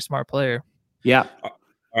very, very smart player. Yeah.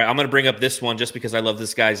 All right, I'm going to bring up this one just because I love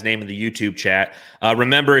this guy's name in the YouTube chat.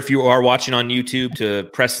 Remember, if you are watching on YouTube, to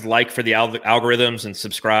press like for the algorithms and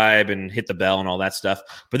subscribe and hit the bell and all that stuff.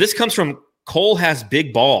 But this comes from Cole Has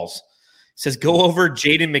Big Balls. It says, go over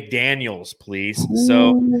Jaden McDaniels, please. Ooh.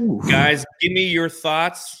 So, guys, give me your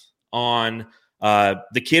thoughts on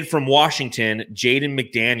the kid from Washington, Jaden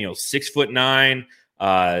McDaniels,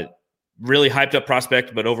 6'9", really hyped up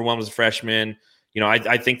prospect, but overwhelmed as a freshman. You know,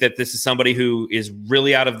 I think that this is somebody who is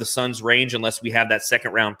really out of the Suns' range unless we have that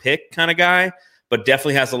second round pick kind of guy, but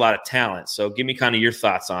definitely has a lot of talent. So give me kind of your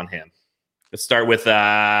thoughts on him. Let's start with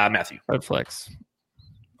Matthew. Go ahead, Flex.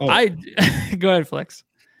 Oh. Go ahead, Flex.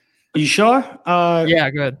 Are you sure? Yeah,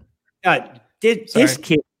 go ahead.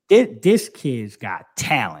 This kid's got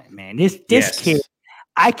talent, man. This kid,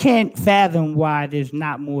 I can't fathom why there's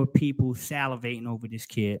not more people salivating over this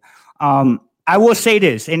kid. I will say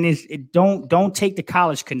this, and don't take the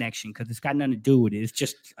college connection because it's got nothing to do with it. It's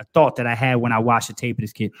just a thought that I had when I watched the tape of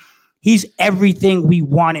this kid. He's everything we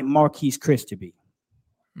wanted Marquise Chris to be.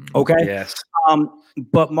 Okay. Yes.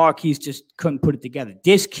 But Marquise just couldn't put it together.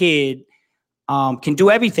 This kid can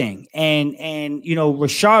do everything. And you know,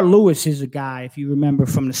 Rashard Lewis is a guy, if you remember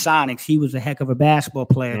from the Sonics, he was a heck of a basketball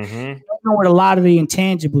player. Mm-hmm. You know, with a lot of the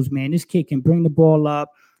intangibles, man, this kid can bring the ball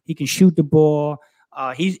up. He can shoot the ball.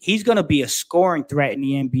 He's going to be a scoring threat in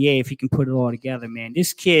the NBA if he can put it all together, man.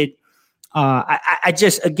 This kid, I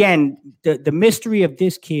just, again, the mystery of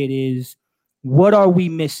this kid is, what are we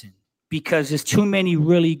missing? Because there's too many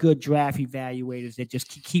really good draft evaluators that just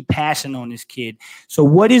keep passing on this kid. So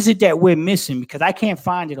what is it that we're missing? Because I can't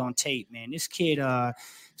find it on tape, man. This kid's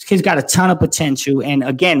got a ton of potential. And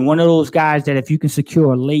again, one of those guys that if you can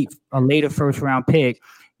secure a later first round pick,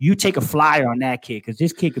 you take a flyer on that kid, because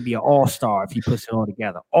this kid could be an all-star if he puts it all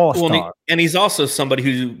together. All-star. Well, and he's also somebody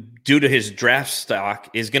who, due to his draft stock,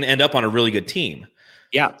 is going to end up on a really good team.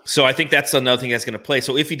 Yeah. So I think that's another thing that's going to play.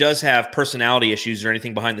 So if he does have personality issues or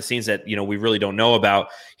anything behind the scenes that, you know, we really don't know about,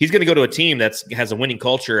 he's going to go to a team that has a winning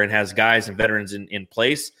culture and has guys and veterans in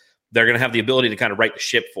place. They're going to have the ability to kind of right the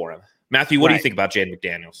ship for him. Matthew, what do you think about Jaden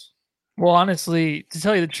McDaniels? Well, honestly, to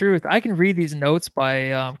tell you the truth, I can read these notes by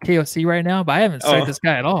KOC right now, but I haven't studied this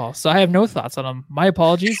guy at all. So I have no thoughts on him. My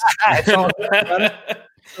apologies.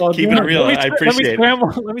 Keep it real. I appreciate it.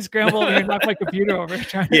 Let me scramble and knock my computer over.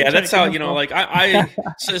 That's how, you know, like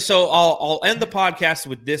so I'll end the podcast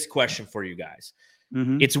with this question for you guys.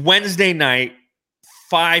 Mm-hmm. It's Wednesday night,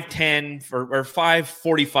 5:10 or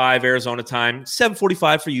 5:45 Arizona time,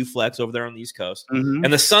 7:45 for you, Flex, over there on the East Coast. Mm-hmm.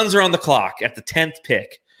 And the Suns are on the clock at the 10th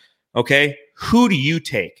pick. Okay, who do you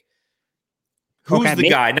take? Who's the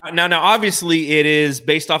guy? Now, obviously, it is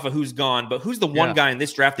based off of who's gone, but who's the one guy in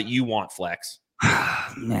this draft that you want, Flex?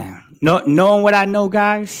 Man, knowing what I know,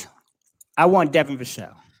 guys, I want Devin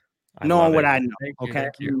Vassell. Knowing what I know,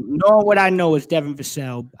 knowing what I know is Devin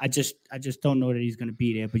Vassell. I just don't know that he's going to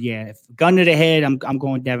be there. But yeah, if gun to the head, I'm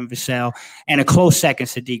going Devin Vassell, and a close second,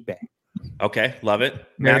 Sadiq Bey. Okay, love it.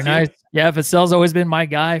 Very nice. Yeah, Vassell's always been my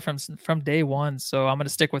guy from day one, so I'm going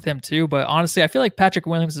to stick with him too. But honestly, I feel like Patrick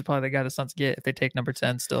Williams is probably the guy the Suns get if they take number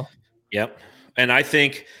 10 still. Yep. And I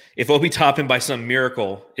think if Obi Toppin by some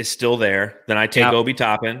miracle is still there, then I take Obi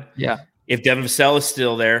Toppin. Yeah. If Devin Vassell is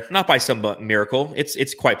still there, not by some miracle,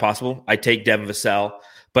 it's quite possible, I take Devin Vassell.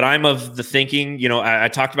 But I'm of the thinking, you know, I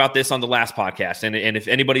talked about this on the last podcast. And if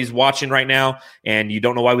anybody's watching right now and you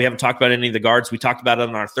don't know why we haven't talked about any of the guards, we talked about it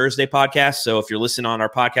on our Thursday podcast. So if you're listening on our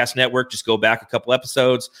podcast network, just go back a couple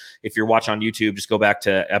episodes. If you're watching on YouTube, just go back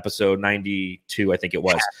to episode 92, I think it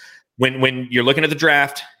was. When you're looking at the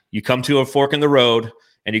draft, you come to a fork in the road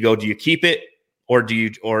and you go, do you keep it or do you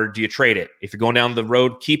trade it? If you're going down the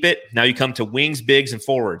road, keep it. Now you come to wings, bigs, and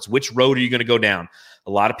forwards. Which road are you going to go down?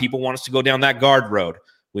 A lot of people want us to go down that guard road.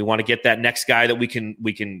 We want to get that next guy that we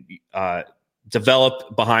can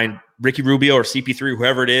develop behind Ricky Rubio or CP3,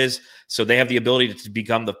 whoever it is, so they have the ability to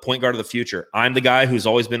become the point guard of the future. I'm the guy who's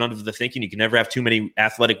always been under the thinking you can never have too many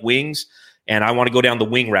athletic wings, and I want to go down the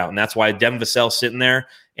wing route, and that's why Devin Vassell's sitting there.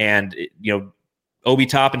 And you know, Obi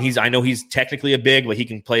Toppin, I know he's technically a big, but he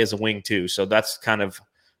can play as a wing too. So that's kind of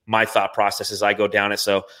my thought process as I go down it.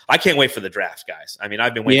 So I can't wait for the draft, guys. I mean,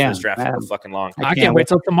 I've been waiting for this draft for fucking long. I can't wait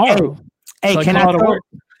till tomorrow. Hey,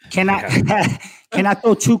 Can I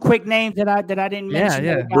throw two quick names that I didn't mention?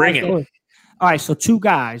 Yeah. Bring it. All right, so two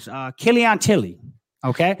guys, Killian Tilly.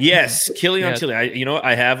 Okay. Yes, Killian Tilly.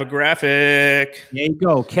 I have a graphic. There you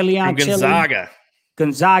go, Killian Tilly. Gonzaga.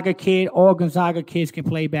 Gonzaga kid. All Gonzaga kids can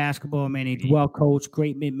play basketball, man. He's well coached,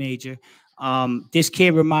 great mid-major. This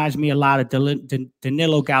kid reminds me a lot of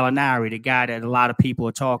Danilo Gallinari, the guy that a lot of people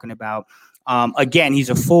are talking about. Again, he's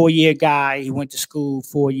a 4-year guy. He went to school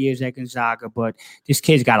 4 years at Gonzaga, but this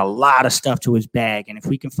kid's got a lot of stuff to his bag. And if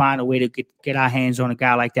we can find a way to get our hands on a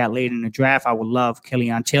guy like that later in the draft, I would love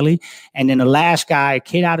Killian Tilly. And then the last guy, a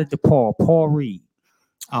kid out of DePaul, Paul Reed.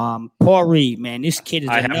 Paul Reed, man, this kid is.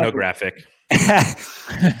 I have no graphic.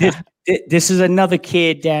 This is another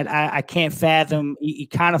kid that I can't fathom. He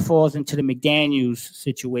kind of falls into the McDaniels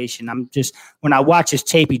situation. When I watch his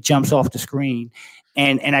tape, he jumps off the screen.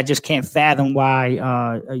 And I just can't fathom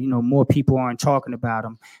why more people aren't talking about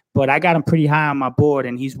him. But I got him pretty high on my board,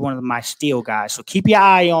 and he's one of my steal guys. So keep your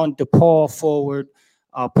eye on DePaul forward,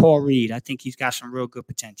 Paul Reed. I think he's got some real good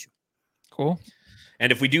potential. Cool.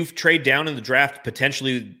 And if we do trade down in the draft,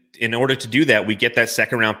 potentially in order to do that, we get that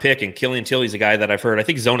second-round pick. And Killian Tilly's a guy that I've heard. I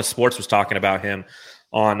think Zona Sports was talking about him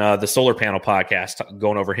on the Solar Panel podcast,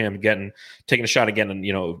 going over him, taking a shot again, and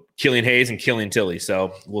Killian Hayes and Killian Tilly.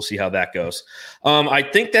 So we'll see how that goes. I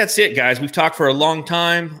think that's it, guys. We've talked for a long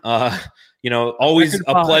time. Always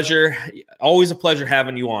a pleasure. Always a pleasure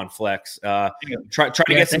having you on, Flex. Try to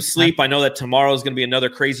get some sleep. I know that tomorrow is going to be another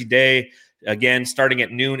crazy day. Again, starting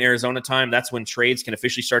at noon Arizona time. That's when trades can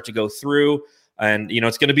officially start to go through. And,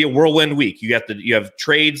 it's going to be a whirlwind week. You have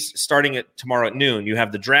trades starting tomorrow at noon. You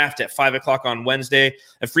have the draft at 5:00 on Wednesday.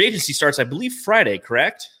 And free agency starts, I believe, Friday,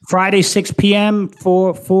 correct? Friday, 6 p.m.,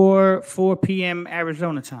 4 p.m.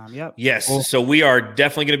 Arizona time. Yep. Yes. So we are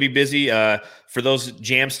definitely going to be busy. For those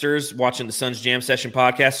Jamsters watching the Suns Jam Session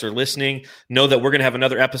podcast or listening, know that we're going to have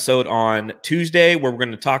another episode on Tuesday where we're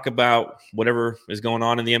going to talk about whatever is going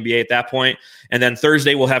on in the NBA at that point. And then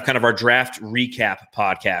Thursday, we'll have kind of our draft recap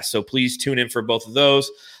podcast. So please tune in for both of those.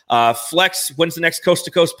 Flex, when's the next Coast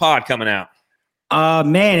to Coast pod coming out?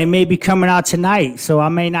 Man, it may be coming out tonight, so I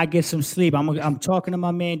may not get some sleep. I'm talking to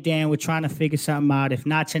my man Dan. We're trying to figure something out. If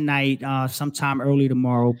not tonight, sometime early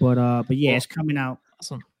tomorrow. But yeah, it's coming out.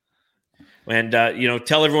 Awesome. And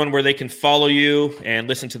tell everyone where they can follow you and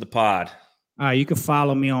listen to the pod. All right, you can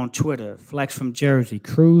follow me on Twitter, Flex from Jersey,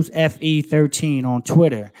 Cruz FE13 on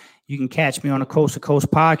Twitter. You can catch me on the Coast to Coast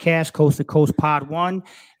podcast, Coast to Coast Pod 1.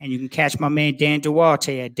 And you can catch my man Dan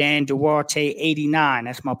Duarte at Dan Duarte 89.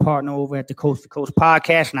 That's my partner over at the Coast to Coast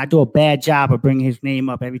podcast. And I do a bad job of bringing his name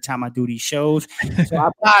up every time I do these shows. So I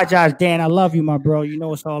apologize, Dan. I love you, my bro. You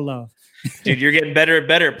know it's all love. Dude, you're getting better and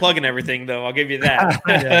better at plugging everything, though. I'll give you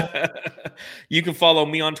that. You can follow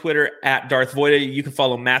me on Twitter at Darth Voida. You can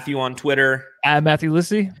follow Matthew on Twitter at Matthew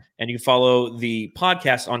Lissy. And you can follow the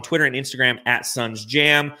podcast on Twitter and Instagram at Suns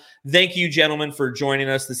Jam. Thank you, gentlemen, for joining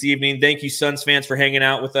us this evening. Thank you, Suns fans, for hanging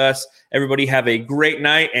out with us. Everybody have a great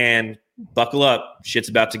night and buckle up. Shit's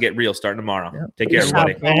about to get real starting tomorrow. Yep. Take care,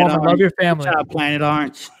 everybody. Love your family. Good job, Planet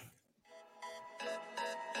Orange.